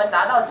当我们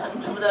达到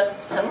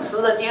成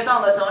熟的阶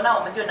段的时候，那我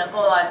们就能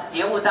够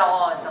觉悟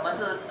到什么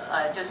是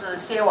就是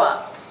谢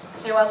瓦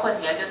困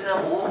节，就是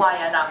服务花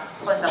园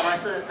或什么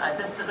是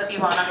这个地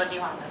方那个地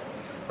方的。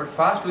But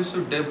first we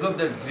should develop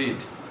that greed.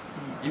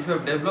 If you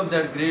have developed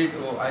that greed,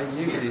 oh I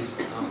need this,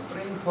 I'm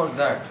praying for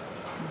that,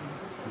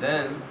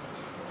 then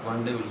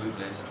one day we'll be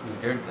blessed, we'll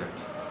get that.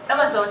 那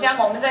么首先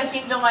我们在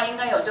心中应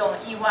该有这种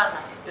欲望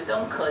有这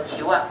种渴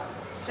求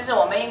就是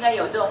我们应该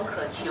有这种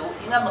渴求，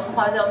应该萌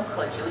发这种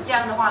渴求。这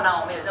样的话呢，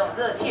我们有这种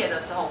热切的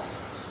时候，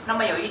那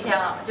么有一天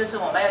就是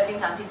我们要经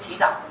常去祈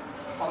祷，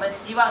我们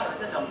希望有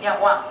这种愿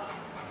望，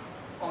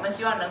我们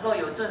希望能够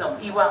有这种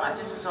欲望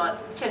就是说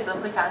确实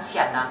非常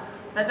想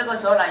那这个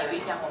时候呢，有一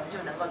天我们就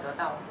能够得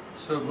到。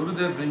So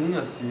Gurudev bringing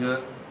us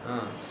here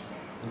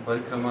in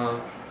parikrama,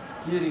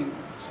 hearing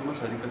so much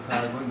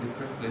Harikatha, going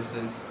different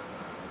places,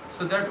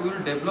 so that we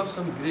will develop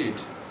some greed.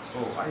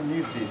 Oh, I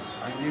need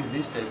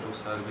this type of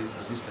service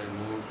or this type of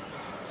mood.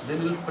 Then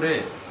we will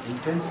pray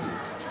intensely,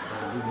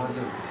 do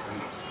bhajan,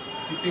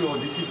 keeping, oh,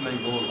 this is my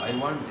goal, I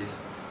want this.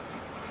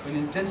 When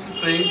intensely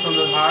praying from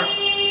your heart,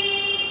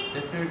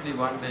 definitely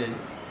one day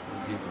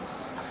will give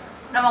us.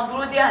 那么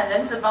Guru 爹很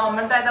仁慈，把我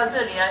们带到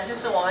这里呢，就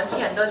是我们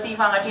去很多地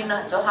方啊，听了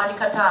很多哈利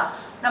卡塔。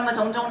那么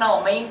从中呢，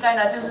我们应该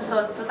呢，就是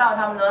说知道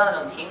他们的那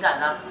种情感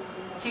呢，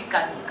去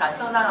感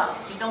受到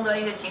其中的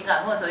一些情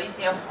感，或者一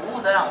些服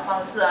务的那种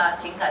方式啊、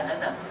情感等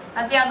等。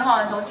那这样的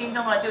话，从心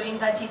中呢就应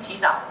该去祈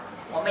祷，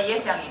我们也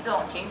想以这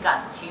种情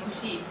感、情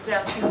绪这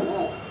样去服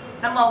务。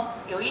那么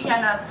有一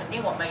天呢，肯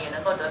定我们也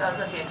能够得到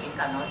这些情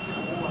感，然后去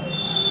服务。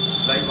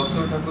Like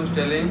Bhakti Thakur is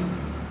telling,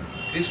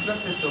 Krishna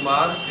se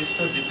tumar,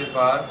 Krishna dite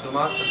par,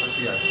 tumar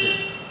sapati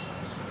ache.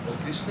 Oh,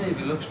 Krishna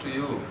belongs to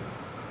you,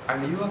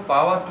 and you have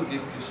power to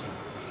give Krishna.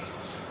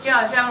 就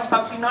好像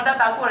Bhakti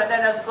达库的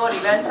在这歌里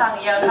面唱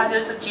一样，他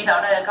就是祈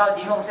祷那个高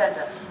级奉献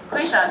者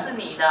 ，Krishna 是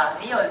你的，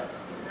你有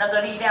那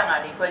个力量啊，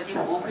你可以去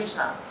服务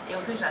Krishna， 因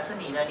为 Krishna 是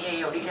你的，你也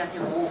有力量去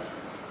服务。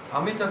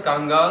Amita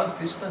Kangal,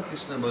 Krishna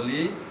Krishna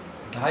boli,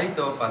 dhai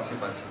to pache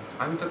pache.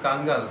 Amita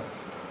Kangal,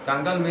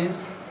 Kangal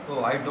means,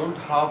 oh, I don't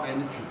have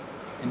anything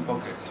in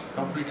pocket,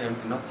 completely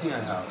empty, nothing I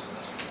have.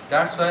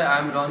 That's why I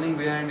am running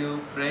behind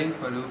you, praying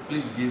for you.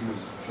 Please give me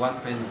one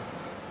penny.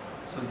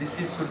 So this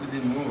is should be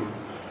the mood.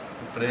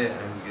 Pray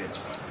and get.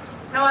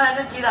 那么呢，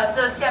就祈祷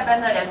这下边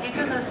的两句，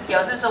就是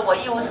表示说我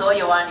一无所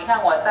有啊！你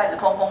看我袋子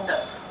空空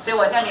的，所以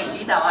我向你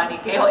祈祷啊！你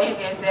给我一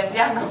些钱，这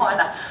样的话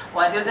呢，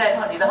我就在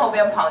你的后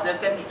边跑着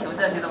跟你求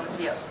这些东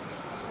西了。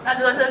那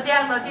如果是这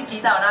样的去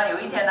祈祷呢，有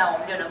一天呢，我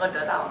们就能够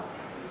得到。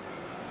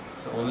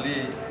So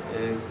only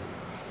a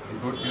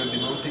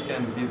devotee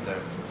can give that,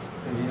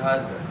 and he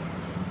has that.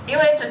 因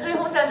为纯粹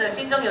奉献者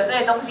心中有这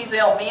些东西，所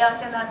以我们要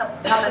向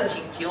他们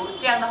请求，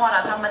这样的话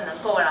呢，他们能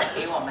够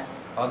给我们。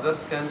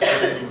Others can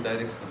show you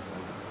direction.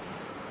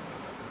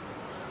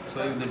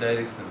 Show you the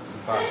direction, the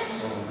path.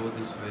 Oh, go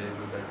this way,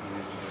 go that way.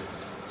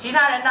 其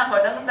他人呢，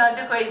可能呢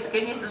就可以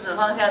给你指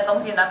方向，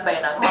东西南北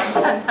哪个方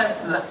向这样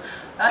子。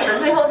然后纯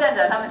粹奉献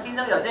者，他们心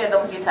中有这些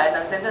东西，才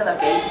能真正的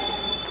给予。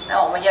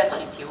那我们要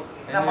祈求，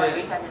那么有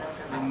一天就能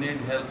得到。We need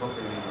help of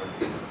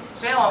everybody.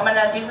 所以我们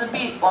呢，其实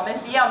我们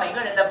需要每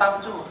个人的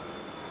帮助。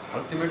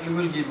Ultimately,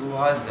 we'll give who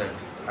has that,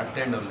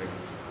 attend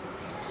already.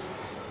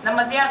 那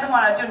么这样的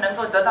话呢，就能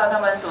够得到他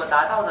们所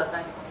达到的那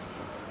些东西。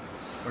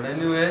But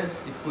anyway,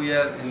 if we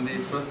are in the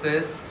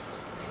process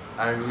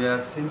and we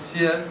are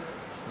sincere,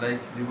 like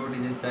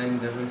devotees in Chinese,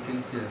 they are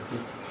sincere.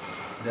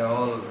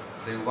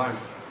 They want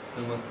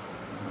so much.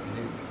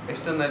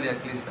 Externally,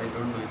 at least, I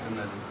don't know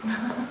internally.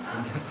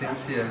 And they are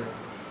sincere.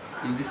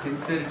 If the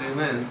sincerity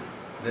remains,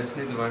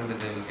 definitely one day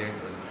they will get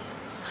it.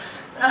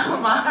 然后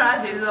马哈拉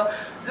姐说，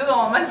如果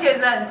我们确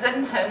实很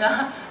真诚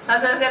啊，他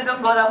说像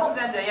中国的奉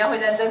献者一样会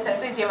很真诚，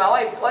最起码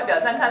外表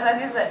上看上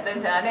去是很真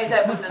诚啊，内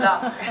在不知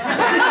道。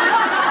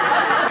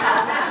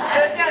就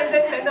这样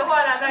真诚的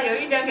话呢，那有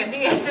一天肯定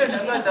也就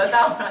能够得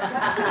到了。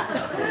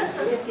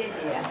谢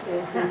谢啊。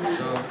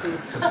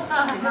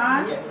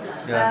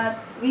Yeah.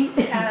 We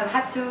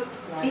have to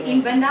be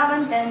in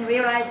Vrindavan and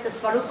realize the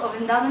Svarup of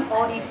Vrindavan,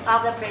 or if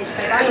after praise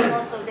by Bhakti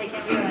also they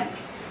can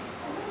realize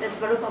the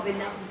Svarup of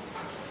Vrindavan.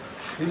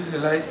 We'll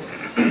realize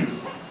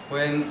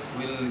when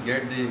we'll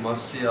get the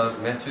mercy or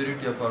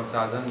maturity of our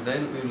sadhana,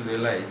 then we'll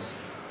realize.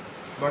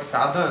 But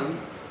sadhana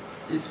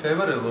is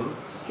favorable.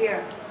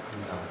 Here.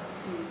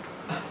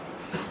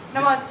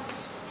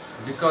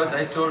 Because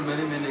I told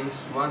many meanings.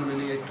 One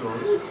meaning I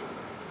told,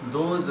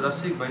 those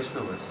Rasik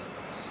Vaishnavas,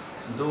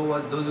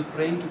 those who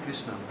praying to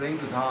Krishna, praying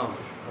to Dham,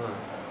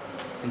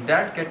 in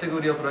that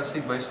category of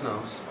Rasik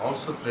Vaishnavas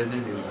also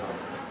present in Dham.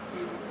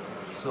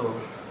 So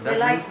that They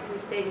like means, to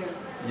stay here.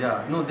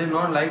 yeah, no, they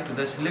not like to.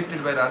 They're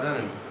selected by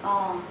Radharani.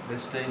 Oh. They're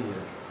staying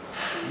here.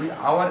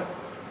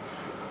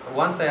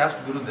 Once I asked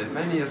Gurudev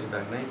many years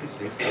back,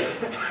 96,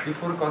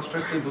 before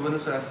constructing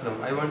Bhubaneswar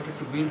Ashram, I wanted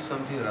to build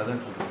something in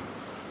Radhapur.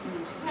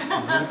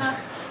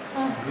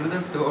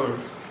 Gurudev told,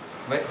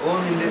 by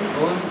own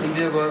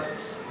endeavor,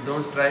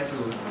 don't try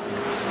to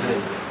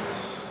stay.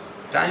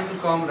 Time will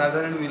come,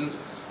 Radharani will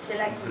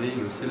bring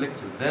you,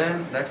 select you.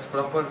 Then that's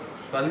proper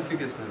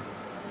qualification.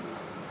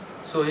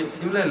 So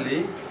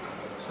similarly,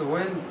 so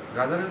when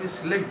Radharani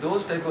select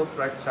those type of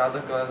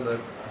sadhakas or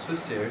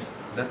associates,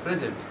 they're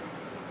present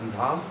in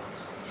Dham.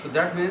 So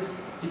that means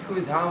if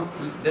we Dham,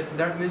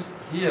 that means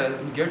here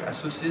we get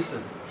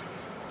association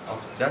of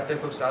that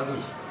type of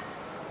sadhus,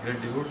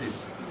 great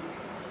devotees.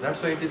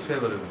 That's why it is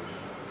favorable.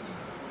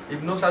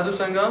 If no sadhu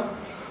sangha,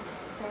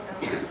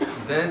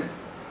 then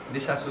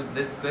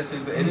that place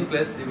will be any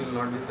place, it will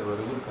not be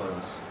favorable for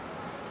us.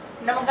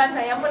 那么刚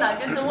才杨部长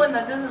就是问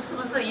的，就是是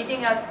不是一定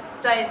要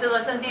在这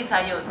个圣地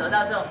才有得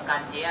到这种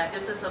感觉啊？就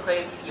是说可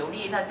以有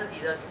利于他自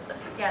己的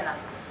实践呢？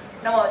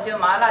那么就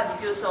马哈拉吉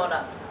就说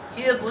了，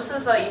其实不是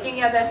说一定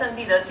要在圣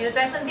地的，其实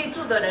在圣地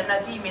住的人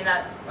呢，居民呢，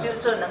就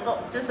是能够，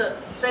就是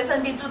在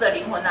圣地住的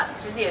灵魂呢，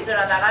其实也是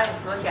拉达拉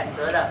所选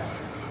择的，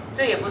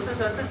这也不是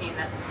说自己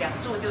呢想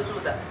住就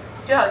住的，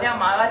就好像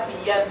马拉吉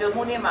一样，就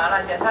穆尼马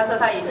拉吉，他说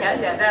他以前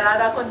想在拉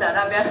达昆达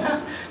那边，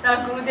那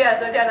古鲁迪亚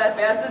说叫他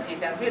不要自己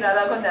想去拉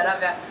达昆达那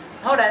边，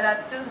后来呢，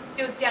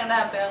就将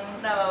那边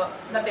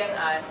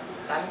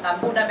南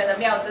部那边的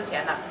庙之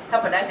前呢，他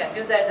本来想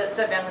就在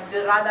这边，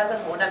就拉达圣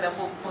湖那边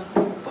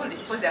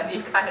不想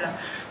离开了。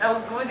然后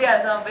古鲁迪亚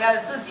说不要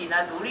自己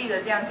呢独立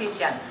的这样去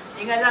想，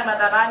应该让拉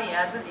达拉尼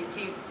呢自己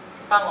去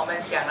帮我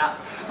们想了。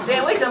所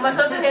以为什么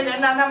说这些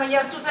人呢，他们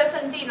要住在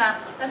圣地呢？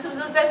那是不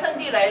是在圣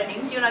地来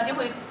灵修呢，就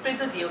会对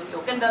自己有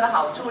更多的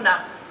好处呢？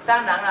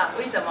当然了，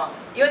为什么？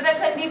因为在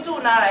圣地住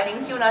呢，来灵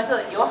修呢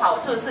是有好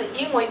处，是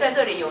因为在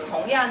这里有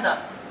同样的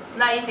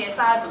那一些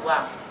沙毒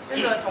啊。就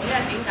是说同样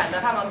情感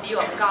的，他们比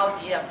我们高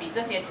级的，比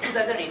这些住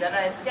在这里的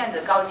那是这样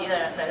子高级的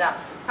人啊，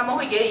他们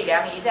会给予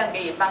良医，这样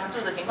给予帮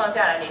助的情况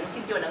下来，灵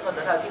性就能够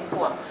得到进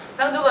步啊。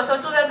但如果说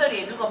住在这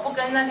里，如果不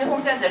跟那些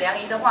奉献者良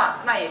医的话，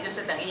那也就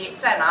是等于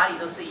在哪里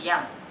都是一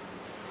样。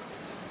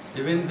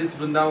Even this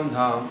Vrindavan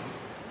Dham,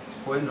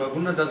 when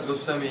Raghunath Das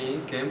Goswami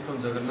came from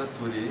Jagannath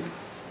Puri,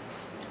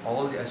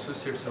 all the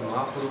associates of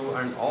Mahaprabhu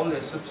and all the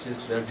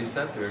associates they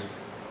disappeared,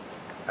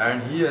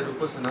 and here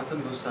Rupa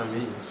Sanatana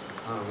Goswami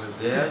were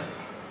there.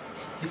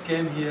 He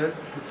came here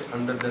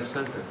under their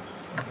shelter.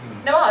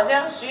 那么好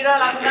像徐拉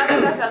拉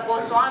那个萨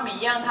锅swami一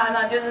样，他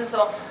呢就是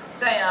说，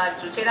在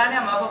主切拉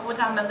量麻婆布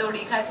他们都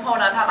离开之后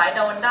呢，他来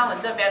到温达文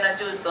这边呢，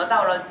就得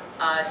到了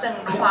圣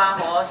卢巴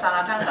和沙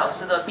拉汤导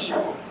师的庇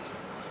护。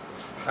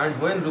And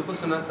when Rupa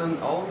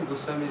Sanatana, all the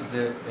Goswamis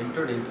they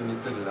entered into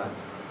Nitya-lila,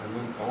 and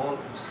when all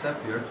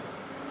disappeared,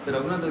 the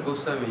Raghunath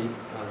Goswami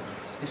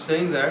is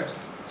saying that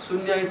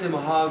Sunyaite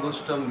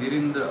Mahagostam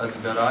Girindra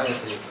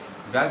Ajgarayate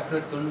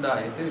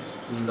Vyagratundayate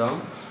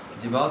Kundam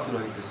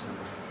Jivaturaitasam.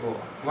 Oh,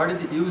 what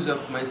is the use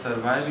of my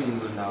surviving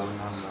in Vrindavan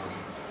now?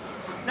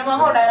 那么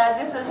后来呢，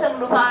就是圣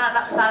卢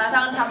巴沙拉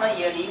汤他们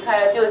也离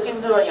开了，就进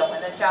入了永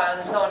恒的逍遥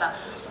的时候呢，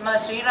那么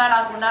徐拉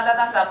拉古纳达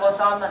达萨锅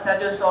沙们他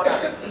就说了，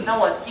那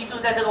我居住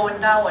在这个温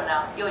达文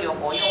呢，又有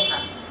活用呢，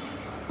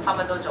他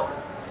们都走了。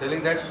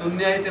Telling that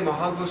Sunyaite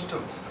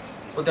Mahagostam,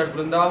 oh, that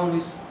Vrindavan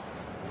is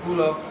full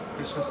of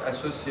Krishna's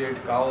associate,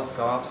 cows,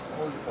 calves,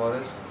 all the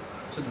forest,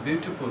 such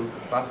beautiful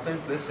pastime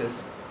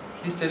places.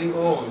 He's telling,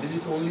 oh, this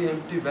is only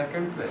empty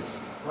vacant place.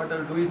 What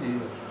I'll do it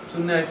here?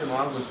 Sunyaite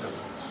Mahagostam.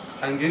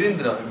 And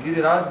Girindra,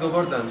 Giriraj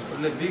Govardhan,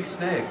 a big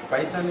snake,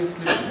 python is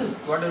sleeping.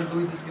 What I'll do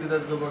with this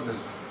Giriraj Govardhan?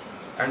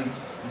 And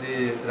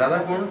the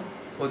Radhakund,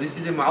 oh, this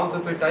is a mouth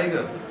of a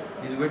tiger.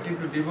 He's waiting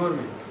to devour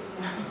me.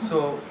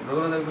 So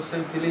Raghunath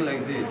Goswami feeling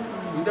like this.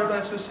 Without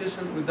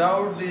association,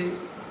 without the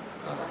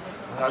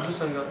Radhu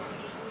Sangha,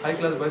 high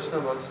class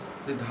Vaishnavas,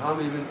 the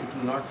Dham even it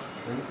will not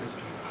manifest.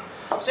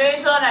 所以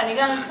说呢，你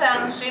看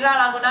像徐拉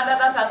拉古纳达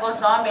达萨国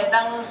swami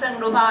当圣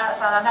卢巴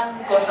沙拉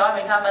汤国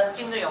swami他们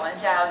进入永恒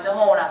逍遥之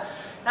后呢，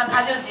那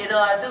他就觉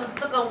得就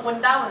这个温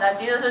达文呢，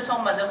其实是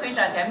充满着非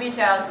常甜蜜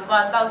逍遥时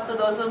光，到处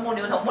都是木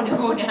牛头、木牛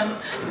姑娘、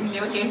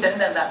流行等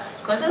等的。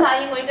可是他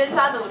因为跟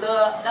沙土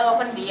的那个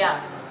分离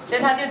啊，所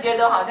以他就觉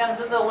得好像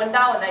这个温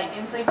达文呢已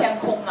经是一片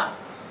空啊。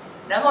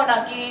然后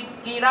呢，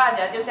基拉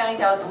甲就像一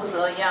条毒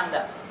蛇一样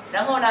的，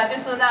然后呢就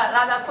是那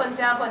拉达困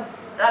下困。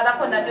拉达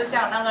困呢，就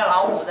像那个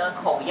老虎的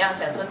口一样，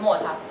想吞没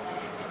它，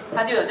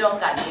他就有这种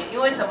感觉。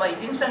因为什么？已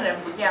经圣人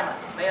不降了，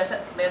没有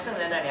圣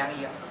人的良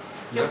医了，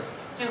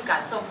就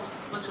感受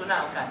不出那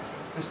种感觉。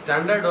The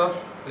standard of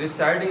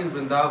residing in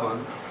Vrindavan,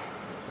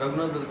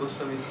 Raghunath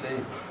Goswami is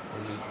saying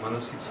in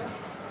Manosiksha.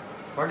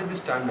 What is the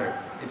standard?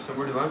 If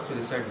somebody wants to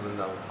reside in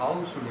Vrindavan, how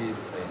should he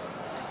reside?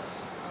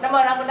 那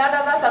么拉古纳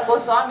达达萨国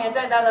swami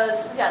在他的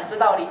思想指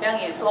导里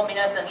边也说明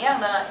了怎样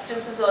呢？就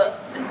是说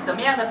怎么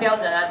样的标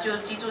准呢？就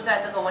居住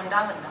在这个温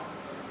达文呢。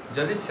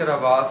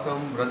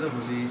Jadicharavasam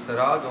Brajabhuti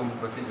Saragam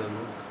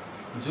Pratijanu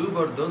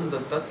Jubardunda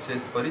Tatchet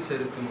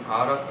Paricharitum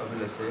Arat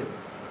Avilase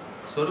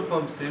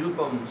Sarupam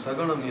Srirupam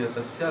Saganamya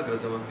Tasya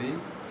Grajamapi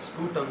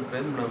Sputam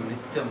Premnam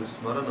Nityam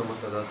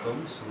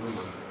Smaranamatadatam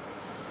Sunuman.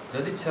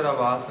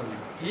 Jadicharavasam,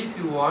 if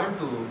you want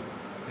to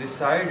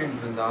reside in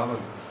Vrindavan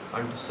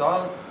and to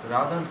solve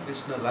Radha and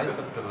Krishna life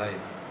after life.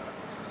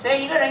 所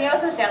以一个人要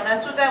是想呢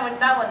住在温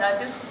达文呢，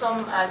就是说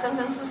生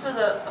生世世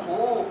的服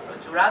务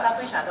主拉达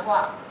Krishna的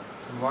话。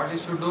So what he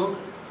should do?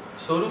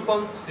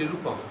 Swarupam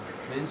Srirupam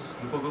means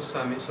Rupa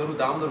Goswami, Swarup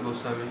Damodar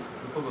Goswami,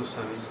 Rupa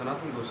Goswami,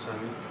 Sanatana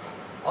Goswami.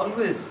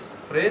 Always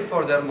pray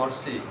for their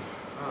mercy.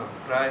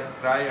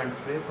 Cry and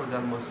pray for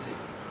their mercy.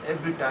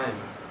 Every time,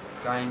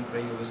 crying,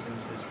 praying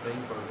obeisances,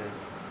 praying for them.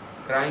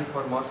 Crying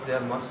for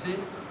their mercy,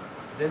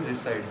 then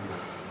reside here.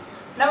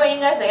 那么应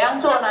该怎样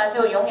做呢？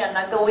就永远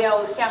呢都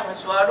要向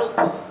所有路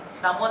普、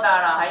南摩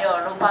达拉还有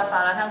卢帕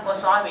沙拉汤国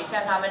swami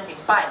向他们顶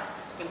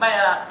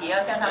拜了也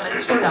要向他们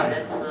祈祷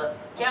仁慈。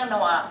这样的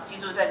话，居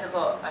住在这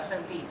个圣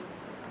地。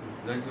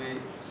Like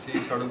we see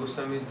Sada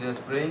Goswamis, they are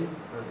praying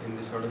in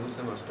the Sada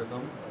Goswami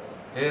Ashtakam.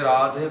 He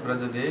Radhe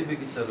Brajadevi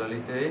Kicha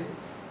Lalite,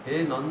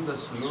 He Nanda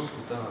Suno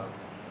Putaha.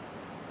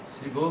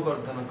 Sri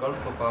Govardhana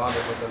Kalpa Pada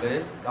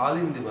Patale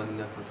Kalindi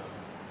Vanya Krita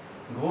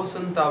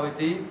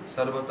Ghosantaviti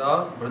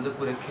Sarvata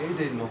Brajapure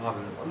Khede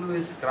Mohavana.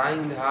 Always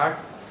crying in the heart,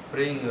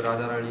 praying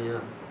Radharani,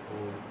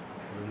 oh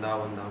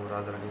Vrindavan Dham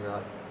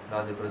Radharani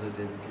Radha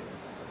Brajadevi.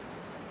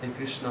 Hey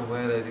Krishna,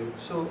 where are you?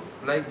 So,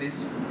 like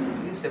this,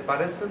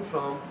 separation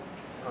from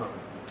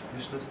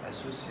Krishna's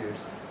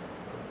associates,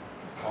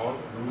 all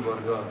Guru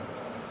Varga,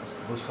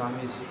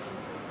 Goswamis.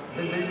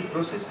 Then there is a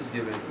process is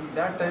given. In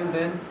that time,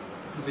 then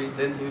he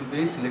will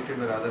be selected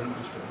by Radha and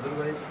Krishna.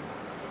 Otherwise,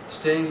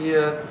 staying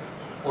here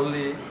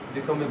only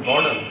become a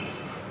burden.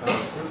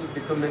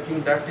 Become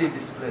making dirty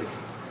this place.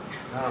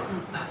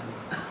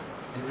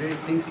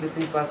 Everything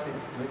slipping, passing,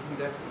 making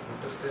that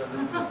to stay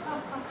other place.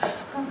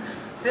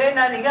 所以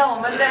呢，你看我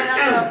们在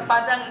那个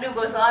八藏六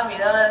国索阿弥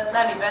的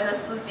那里边的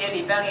诗节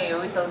里边也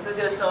有一首诗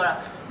就说了，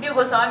六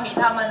国索阿弥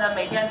他们呢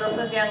每天都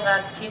是这样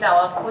祈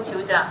祷哭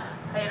求着，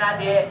嘿拉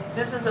爹，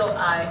就是说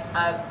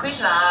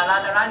Krishna 拉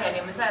德拉尼，你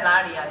们在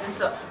哪里啊？就是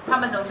说他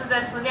们总是在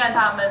思念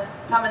他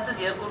们自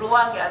己的咕噜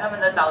瓦给他们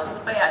的导师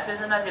辈啊，就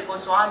是那些国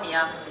索阿弥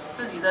啊，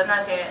自己的那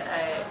些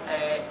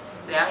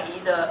良医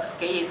的，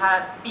给予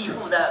他庇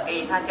护的，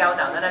给予他教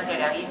导的那些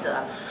良医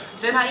者，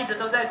所以他一直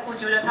都在哭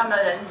求着他们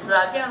的仁慈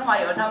啊。这样的话，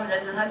有了他们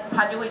仁慈，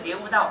他就会觉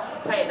悟到，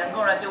他也能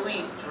够呢，就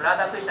为主拉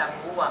达会想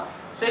服务啊。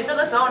所以这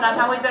个时候呢，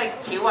他会在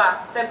求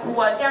啊，在哭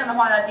啊。这样的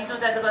话呢，居住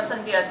在这个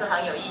圣地啊是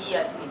很有意义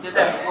的，你就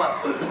在哭啊。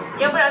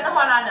要不然的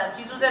话呢，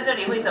居住在这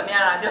里会怎么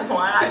样啊？就蒙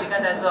阿拉就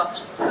刚才说，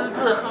吃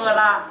自喝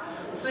拉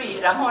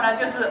睡，然后呢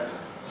就是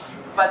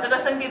把这个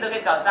圣地都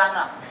给搞脏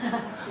了。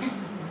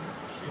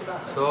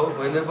So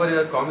whenever you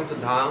are coming to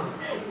Dham,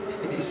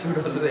 you should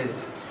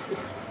always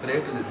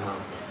pray to the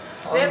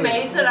Dham. 所以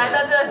每一次来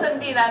到这个圣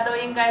地呢，都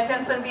应该向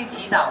圣地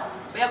祈祷，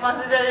不要光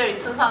是在这里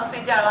吃饭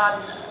睡觉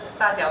啦、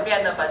大小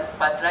便的，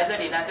把来这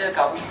里呢就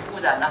搞污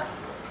染了。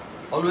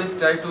Always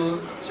try to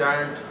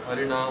chant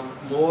Harinam,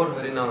 more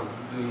Harinam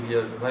doing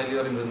here. While you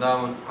are in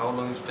Vrindavan, how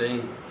long you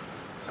staying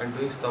and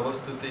doing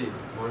Stavastuti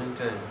morning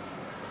time,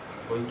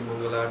 going to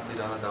Mangalarti,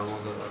 Radha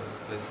Damodar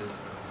places.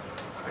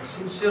 And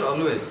sincere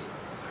always,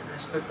 and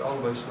respect all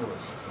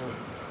Vaishnavas.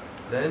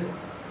 Then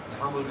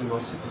Dham will be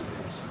merciful.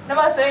 那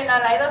么所以呢，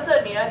来到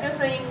这里呢，就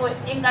是因为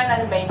应该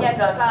呢每天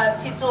早上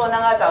去做那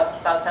个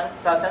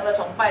早晨的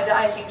崇拜，就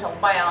爱心崇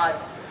拜啊。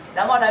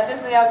然后呢，就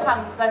是要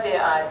唱那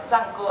些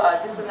赞歌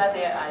就是那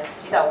些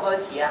祈祷歌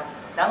曲啊。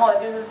然后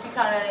就是去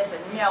看那些神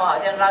庙啊，好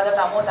像拉达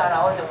达莫达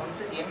啦，或者我们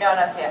自己的庙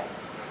那些。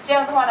这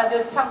样的话呢，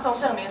就唱诵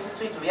圣名是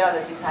最主要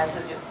的，其实还是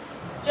就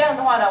这样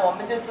的话呢，我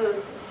们就是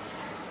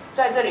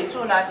在这里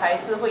住呢，才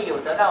是会有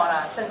得到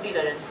呢圣地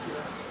的仁慈。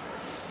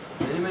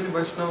Many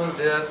Vaishnavas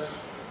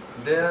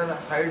they are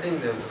hiding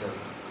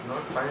themselves, not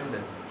find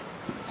them.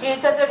 其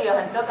实在这里有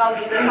很多高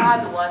级的沙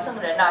毒啊、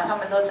圣人啊，他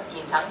们都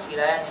隐藏起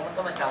来，你们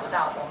根本找不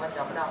到，我们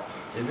找不到。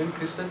Even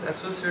Krishna's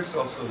associates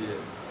also here,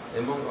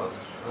 among us,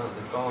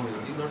 they come,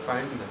 you not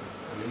find them,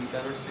 you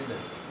cannot see them.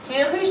 其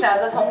实Krishna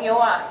的同游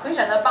啊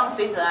，Krishna的伴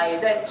随者啊，也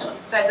在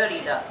这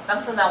里的，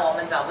但是呢，我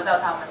们找不到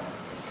他们，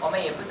我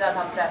们也不知道他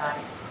们在哪里。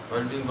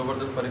While doing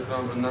Govardhan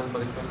Parikram, Vrindavan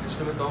Parikram,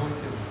 Krishna may come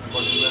with you,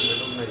 but you will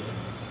recognize.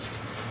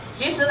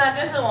 其实呢，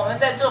就是我们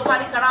在做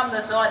Parikram 的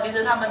时候，其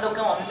实他们都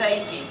跟我们在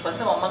一起，可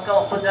是我们根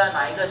本不知道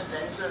哪一个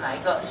人是哪一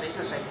个，谁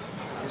是谁。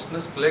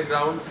Krishna's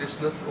playground,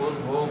 Krishna's own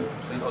home,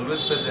 so he's always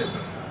present.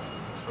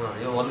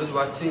 He's always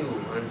watching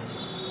you and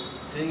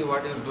seeing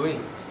what you're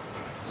doing.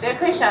 所以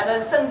Krishna 的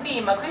圣地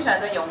嘛 ，Krishna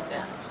的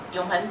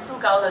永恒至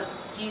高的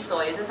居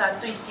所，也是他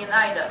最心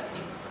爱的，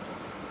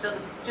这个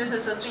就是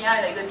说最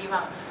爱的一个地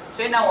方。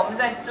所以呢，我们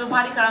在做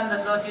Parikram 的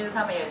时候，其实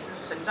他们也是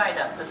存在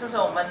的，只是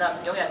说我们呢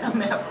永远都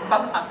没有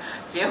办法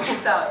觉悟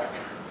到。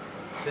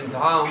In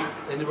Dham,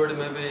 anybody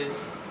may be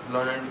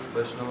learned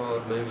Vaishnava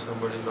or maybe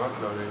somebody not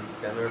learned,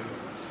 cannot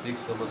speak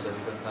so much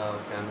Katha,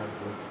 cannot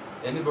do.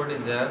 Anybody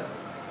is there,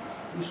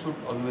 you should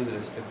always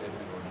respect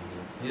everybody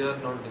here. Here,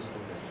 not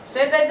discriminate.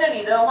 所以在这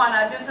里的话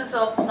呢，就是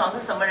说不管是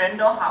什么人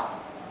都好，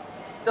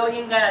都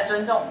应该来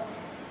尊重。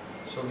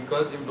So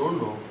because you don't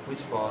know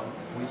which form,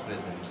 which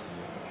present.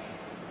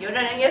 有的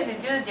人也许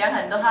就是讲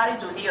很多哈利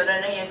主题，有的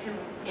人也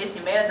许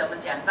没有怎么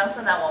讲，但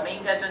是呢，我们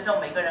应该尊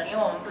重每个人，因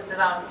为我们不知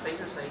道谁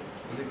是谁。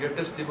The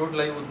greatest devotee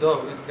like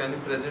Uddhav, it can be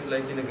present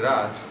like in a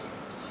grass.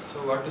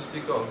 So what to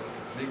speak of?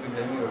 Big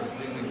demigods,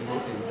 big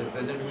devotees, they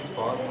present which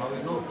form, how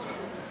we know?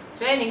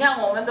 所以你看，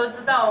我们都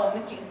知道，我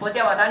们佛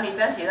教法坛里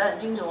边写得很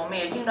清楚，我们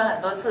也听了很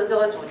多次这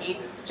个主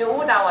题。就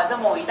悟达瓦这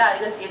么伟大的一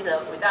个学者，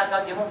伟大的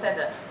高级奉献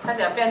者，他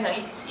想变成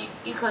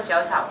一棵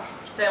小草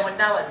在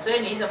Vrindavan，所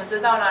以你怎么知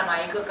道呢？哪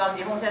一个高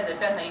级奉献者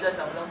变成一个什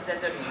么东西在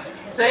这里？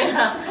所以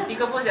呢，一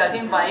个不小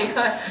心把一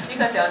棵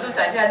小树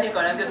踩下去，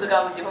可能就是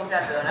高级奉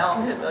献者，然后我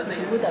们就得罪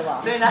了。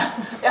所以呢，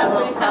要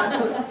非常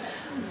注意。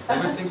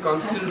Everything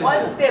concealed.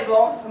 One step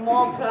on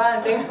small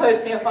plant, then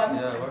one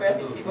very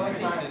difficult.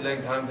 It's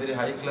like Dham, very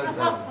high class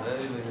Dham,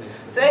 very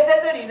very. 所以在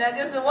这里呢，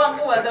就是万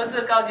物都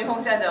是高级奉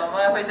献者，我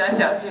们要非常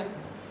小心。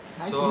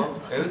So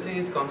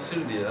everything is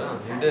concealed here,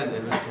 hidden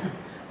everything.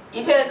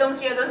 一切的东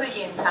西都是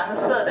隐藏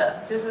色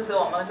的，就是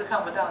说我们是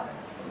看不到的。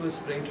always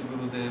praying to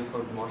Gurudev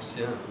for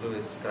mercy,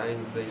 always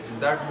crying, praying. In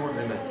that mood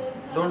remain.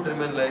 Don't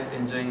remain like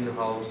enjoying the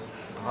house,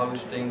 how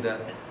is staying there.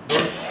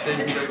 Don't stay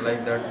here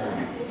like that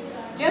mood.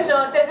 就是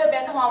说，在这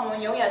边的话，我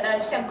们永远呢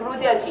向 Guru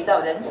地祈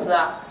祷仁慈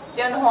啊。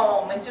这样的话，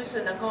我们就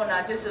是能够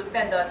呢，就是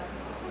变得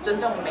尊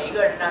重每一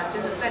个人呢，就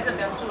是在这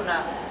边住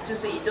呢，就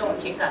是以这种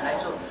情感来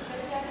做，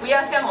不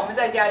要像我们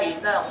在家里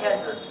那种样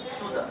子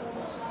住着。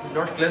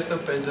Not place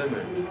of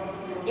enjoyment.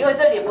 因为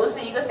这里不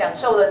是一个享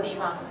受的地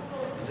方。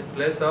It's a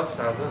place of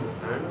sadhana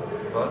and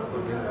work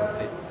for doing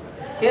bhakti.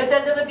 其实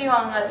在这个地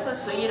方呢，是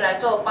属于来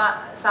做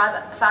沙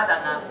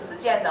胆啊实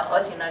践的，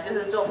而且呢，就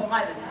是做奉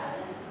爱的地方。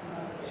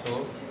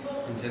So,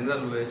 in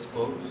general way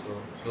spoke, so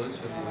slowly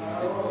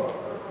you will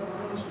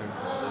understand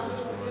how the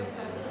Vaishnavas.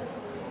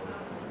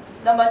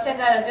 那么现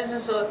在呢，就是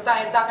说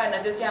大概呢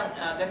就这样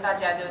跟大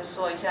家就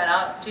说一下，然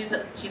后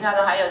其他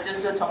的还有就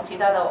是说从其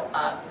他的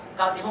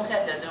高级奉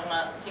献者中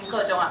呢听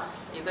课中啊，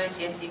也可以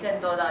学习更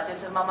多的，就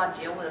是慢慢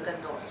觉悟的更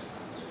多。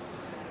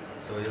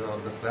So you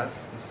have the class.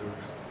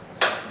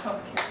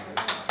 Okay.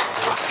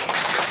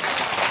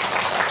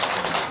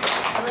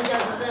 我们就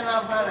是在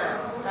冒犯啊，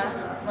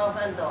冒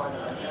犯多的。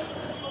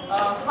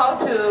How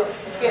to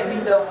get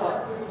rid of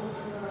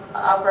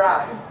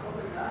aparad?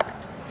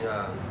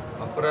 Yeah,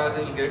 aparad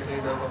will get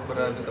rid of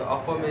aparad. Because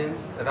apa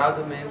means,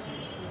 radha means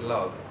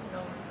love.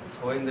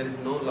 So when there is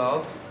no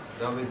love,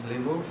 love is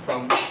removed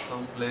from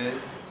some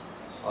place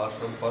or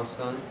some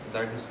person,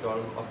 that is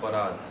called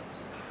aparad.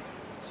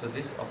 So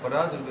this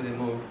aparad will be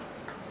removed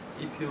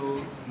if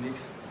you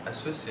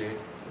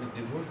associate with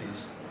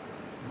devotees,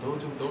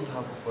 those who don't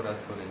have aparad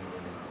for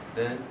anybody,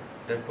 then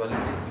that quality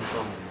will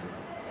become.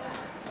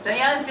 怎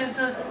样就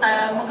是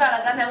我们看了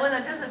刚才问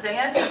的就是怎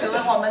样去除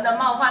我们的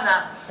冒犯呢？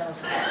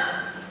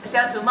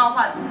消除冒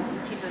犯，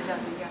去除消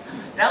除一样。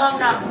然后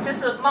呢，就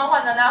是冒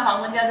犯的那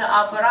梵文叫做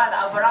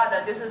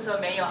aparad，aparad 就是说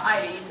没有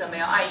爱的意思，没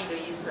有爱意的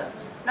意思。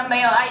那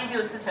没有爱意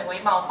就是成为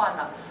冒犯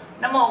了。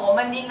那么我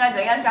们应该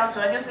怎样消除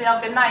呢？就是要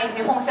跟那一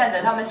些奉献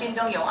者，他们心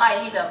中有爱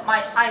意的，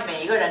爱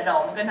每一个人的，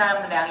我们跟他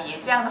们良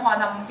宜。这样的话，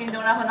他们心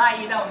中那份爱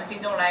意到我们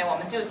心中来，我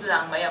们就自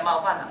然没有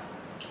冒犯了。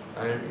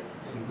And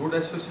in good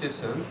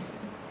association,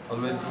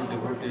 always good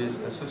devotees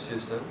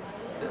association,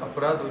 the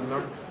aparad will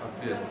not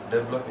appear,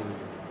 develop in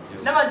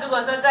you. 那么如果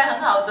说在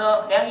很好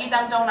的良医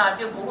当中呢，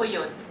就不会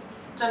有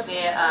这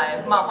些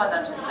冒犯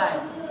的存在，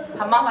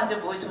他冒犯就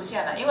不会出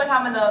现了，因为他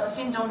们的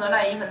心中的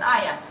那一份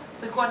爱呀，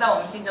会过到我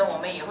们心中，我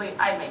们也会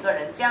爱每个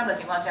人。这样的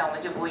情况下，我们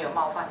就不会有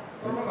冒犯。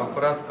If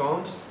aparad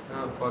comes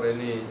for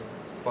any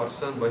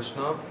person,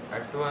 Vaishnava,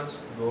 at once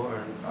go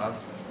and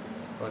ask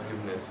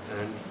forgiveness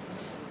and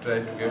try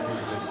to get his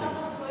blessing.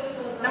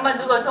 那么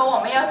如果说我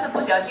们要是不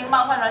小心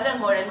冒犯了任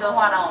何人的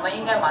话呢，我们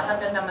应该马上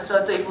跟他们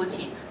说对不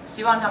起，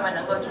希望他们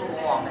能够祝福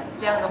我们。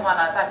这样的话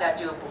呢，大家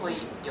就不会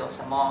有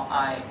什么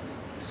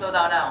受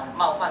到那种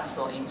冒犯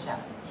所影响。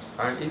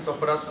And if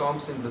aparad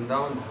comes in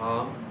Vrindavan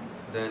Dham,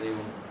 then you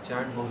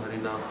chant more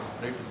Harinam and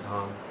pray to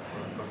Dham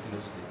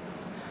continuously.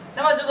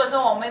 那么如果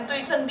说我们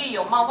对圣地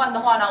有冒犯的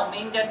话呢，我们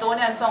应该多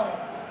念诵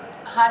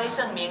哈利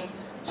圣名，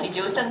祈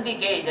求圣地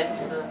给予仁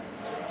慈，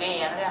给予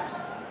原谅。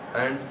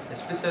And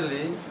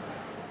especially,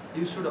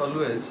 you should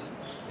always,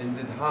 in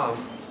the Dham,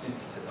 if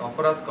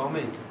aparad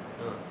coming,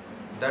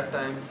 that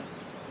time,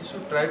 you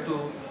should try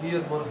to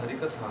hear more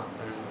Harikatha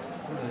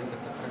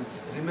and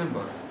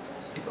remember,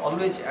 if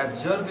always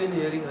absorb in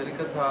hearing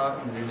Harikatha,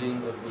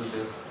 reading or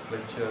Gurudev's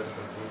lectures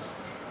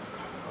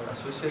or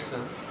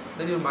association,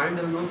 then your mind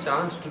has no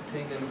chance to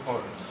think any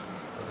faults.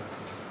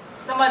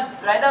 那么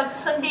来到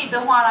圣地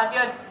的话呢，就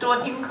要多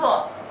听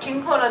课，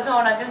听课了之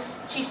后呢，就是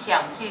去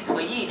想、去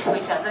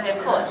回想这些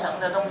课程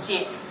的东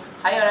西，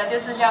还有呢，就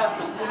是要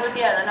读咕噜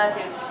店的那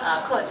些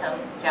课程、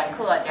讲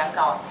课、讲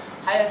稿，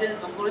还有就是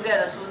读咕噜店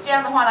的书。这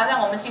样的话呢，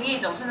让我们心意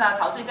总是呢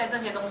陶醉在这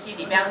些东西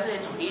里边、这些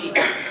主题里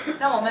边，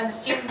让我们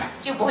心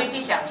就不会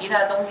去想其他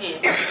的东西，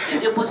也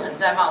就不存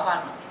在冒犯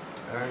了。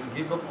And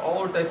give up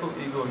all type of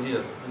ego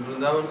here. In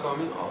Vrindavan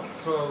coming,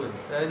 throw away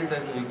any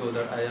type of ego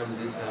that I am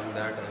this, I am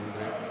that, I am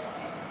great.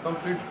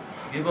 Complete,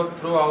 give up,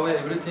 throw away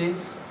everything.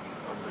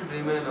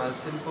 Complete remain as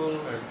simple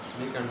and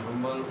meek and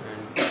humble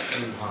and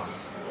in harm.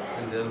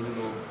 And there will be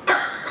no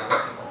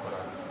chance of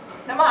aparad.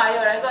 那么还有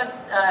一个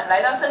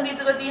来到圣地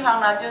这个地方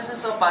呢，就是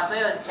说把所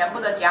有全部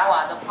的假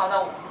瓦都抛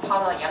到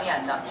远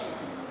远的，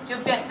就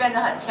变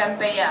得很谦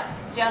卑啊。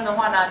这样的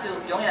话呢，就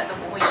永远都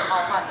不会有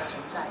冒犯的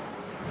存在。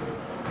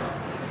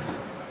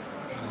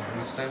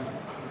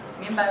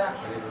明白吗？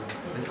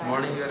 This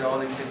morning you are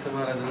all in Katha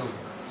Maharaj's room.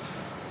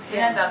 今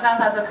天早上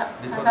他是看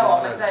到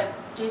我们在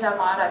Katha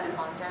Maharaj的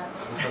房间。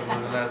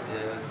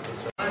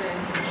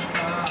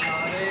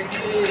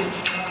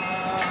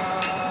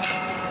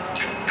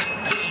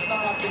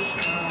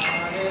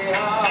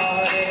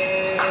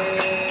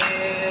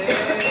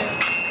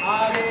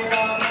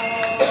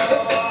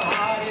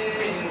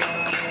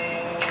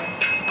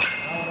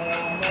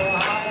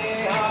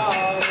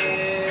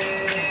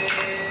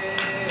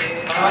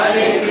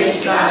Hare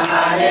Krishna,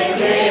 Hare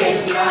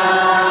Krishna,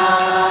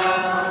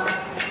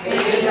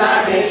 Krishna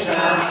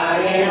Krishna,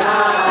 Hare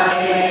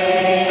Hare,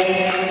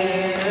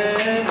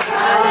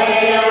 Hare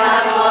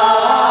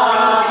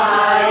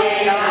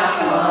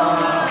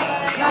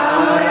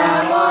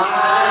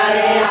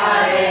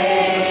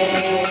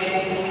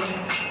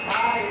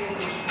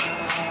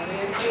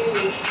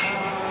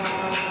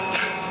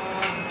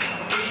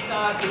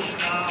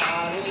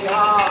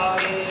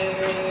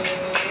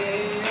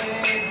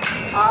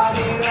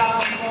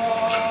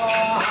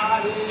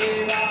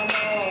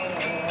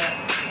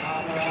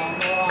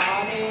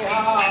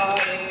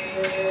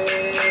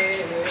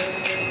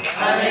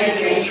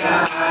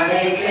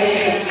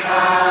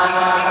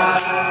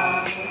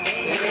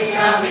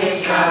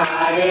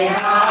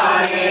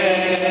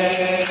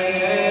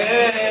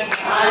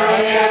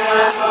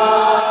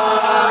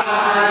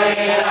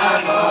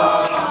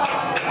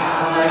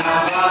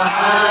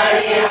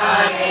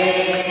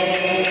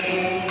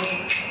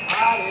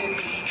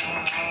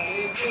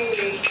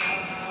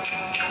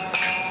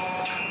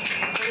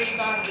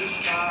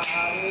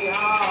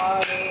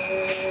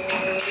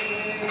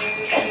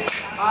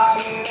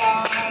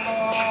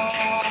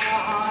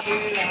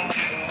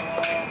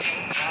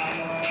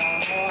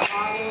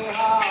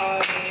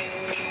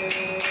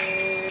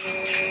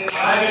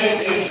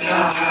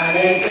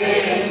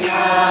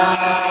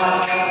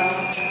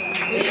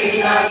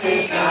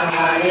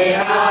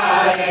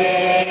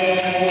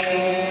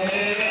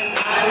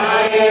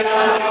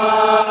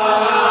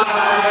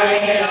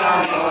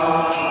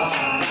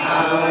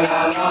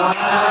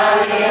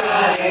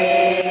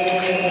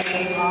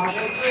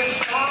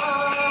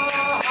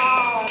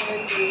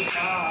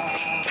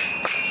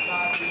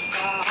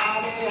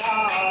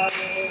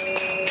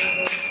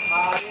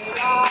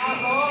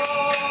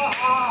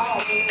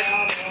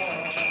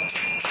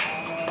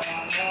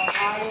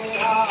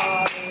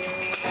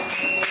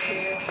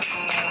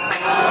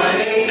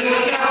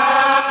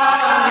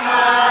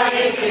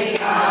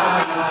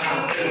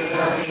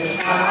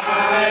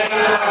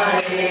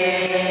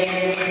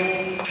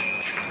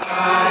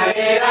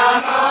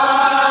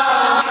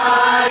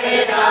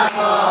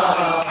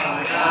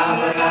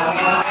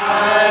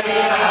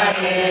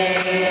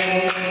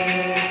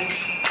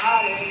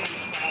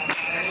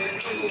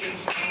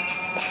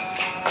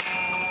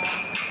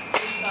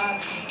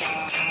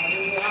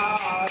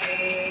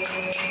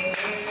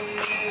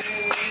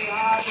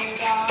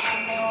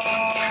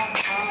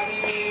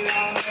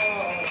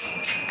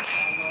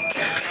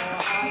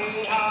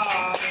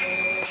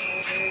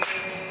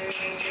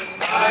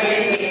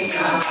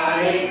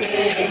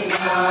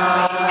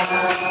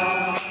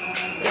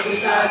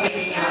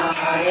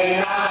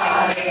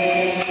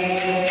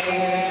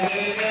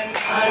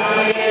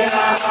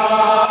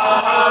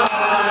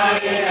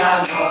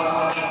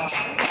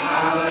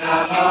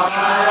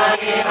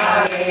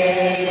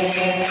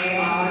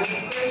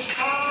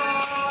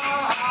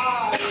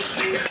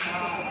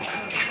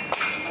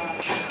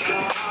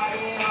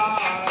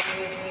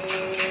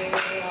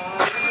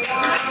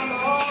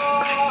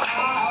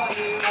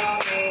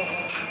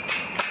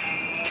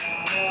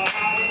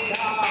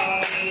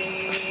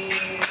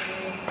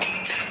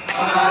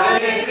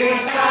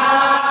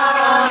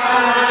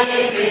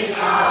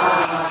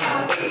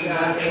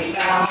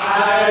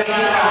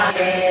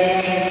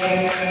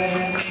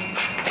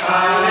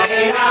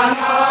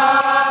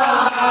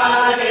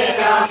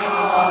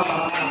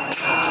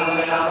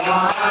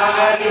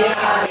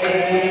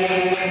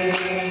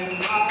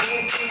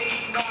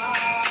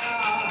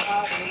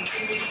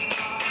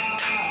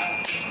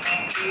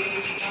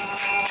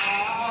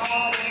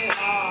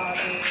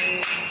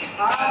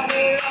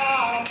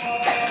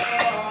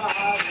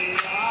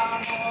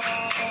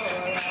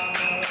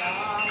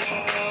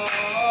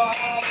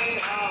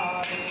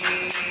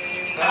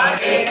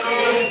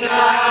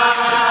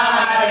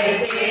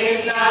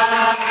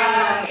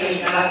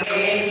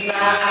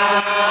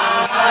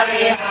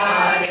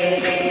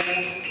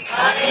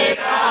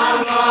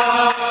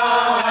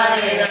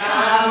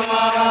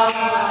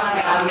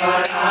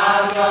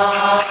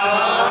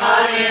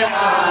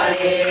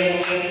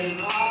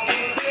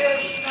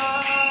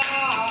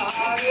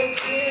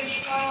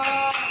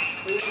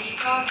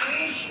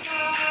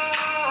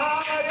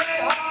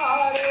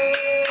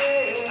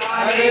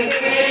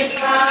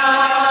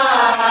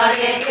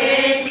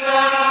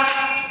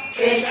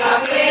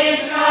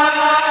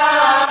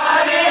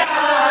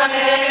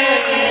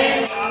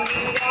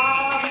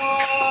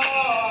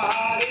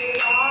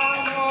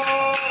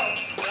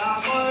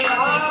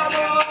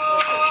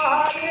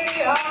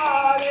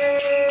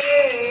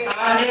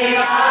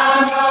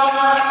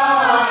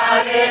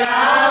Hare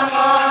Rama,